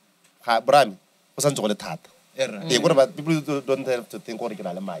ga brami go santse go le thata gore ba people don't have to think gore ke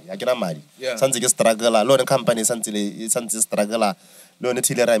na le madi a ke na madi santse ke struggle lone company santse struggle lone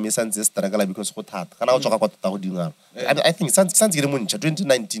tiller me santse struggle because go thata kana o tsoka kwa tota go dingana I think santse ke le montsha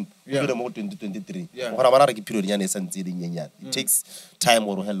 2019 go le mo 2023 gore bana re ke period nyane santse le nyenyana it takes time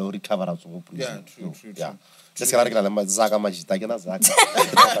or hello recover out go prison true just kana re ke na le zaka majita ke na zaka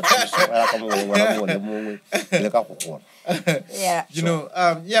ka mo le ka go gona you know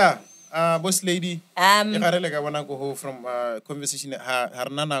boss lady from conversation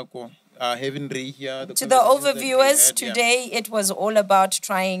having Ray here to the overviewers today it was all about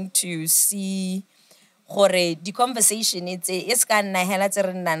trying to see gore the conversation it's ka nna hela tse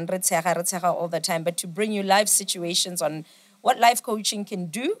re nnang re tshega all the time but to bring you live situations on what life coaching can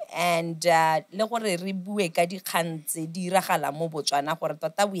do and le gore re bue ka dikgang tse di iragala mo Botswana gore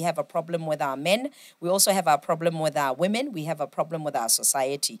tota we have a problem with our men we also have a problem with our women we have a problem with our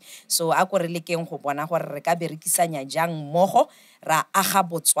society so a gore le keng go bona gore re ka berekisanya jang mmogo ra aga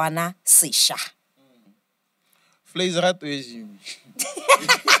Botswana sesha Flazer at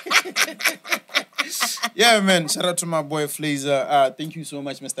Yeah, man. Shout out to my boy Flazer. Thank you so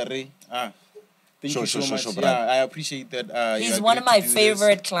much, Mr. Ray. Thank you so much. Yeah, I appreciate that. He's one of my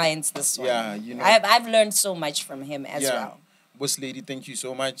favorite clients. This one. Yeah, you know. I've learned so much from him as well. Boss lady, thank you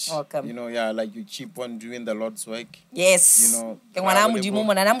so much. Welcome. You know, yeah, like you keep on doing the Lord's work. Yes. You know.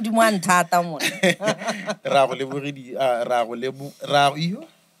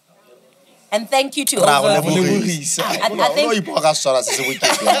 And thank you to Overview.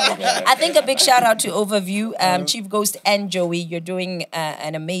 I think a big shout out to Overview, Chief Ghost and Joey. You're doing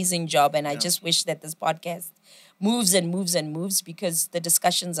an amazing job, and I just wish that this podcast moves and moves and moves because the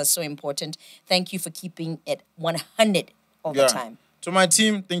discussions are so important. Thank you for keeping it 100 all the time. To my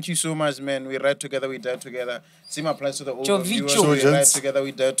team, thank you so much, man. We ride together, we die together. Same applies to the Overviewers. We ride together,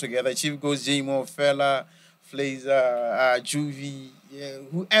 we die together. Chief Ghost, J-Mo, Fella, Flazer, Juvie. Yeah,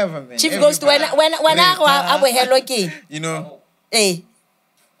 whoever, man. Chief Ghost, when I hello, you know. Hey.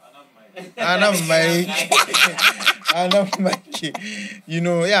 You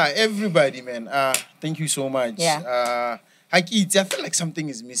know, yeah, everybody, man. Thank you so much. Yeah. I feel like something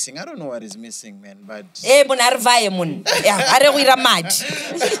is missing. I don't know what is missing, man, but yeah, and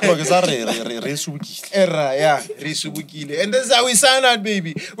that's how we sign out,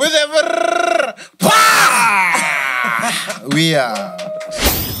 baby. With ever we are.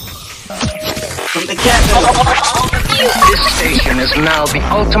 This station is now the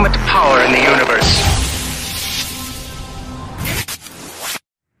ultimate power in the universe.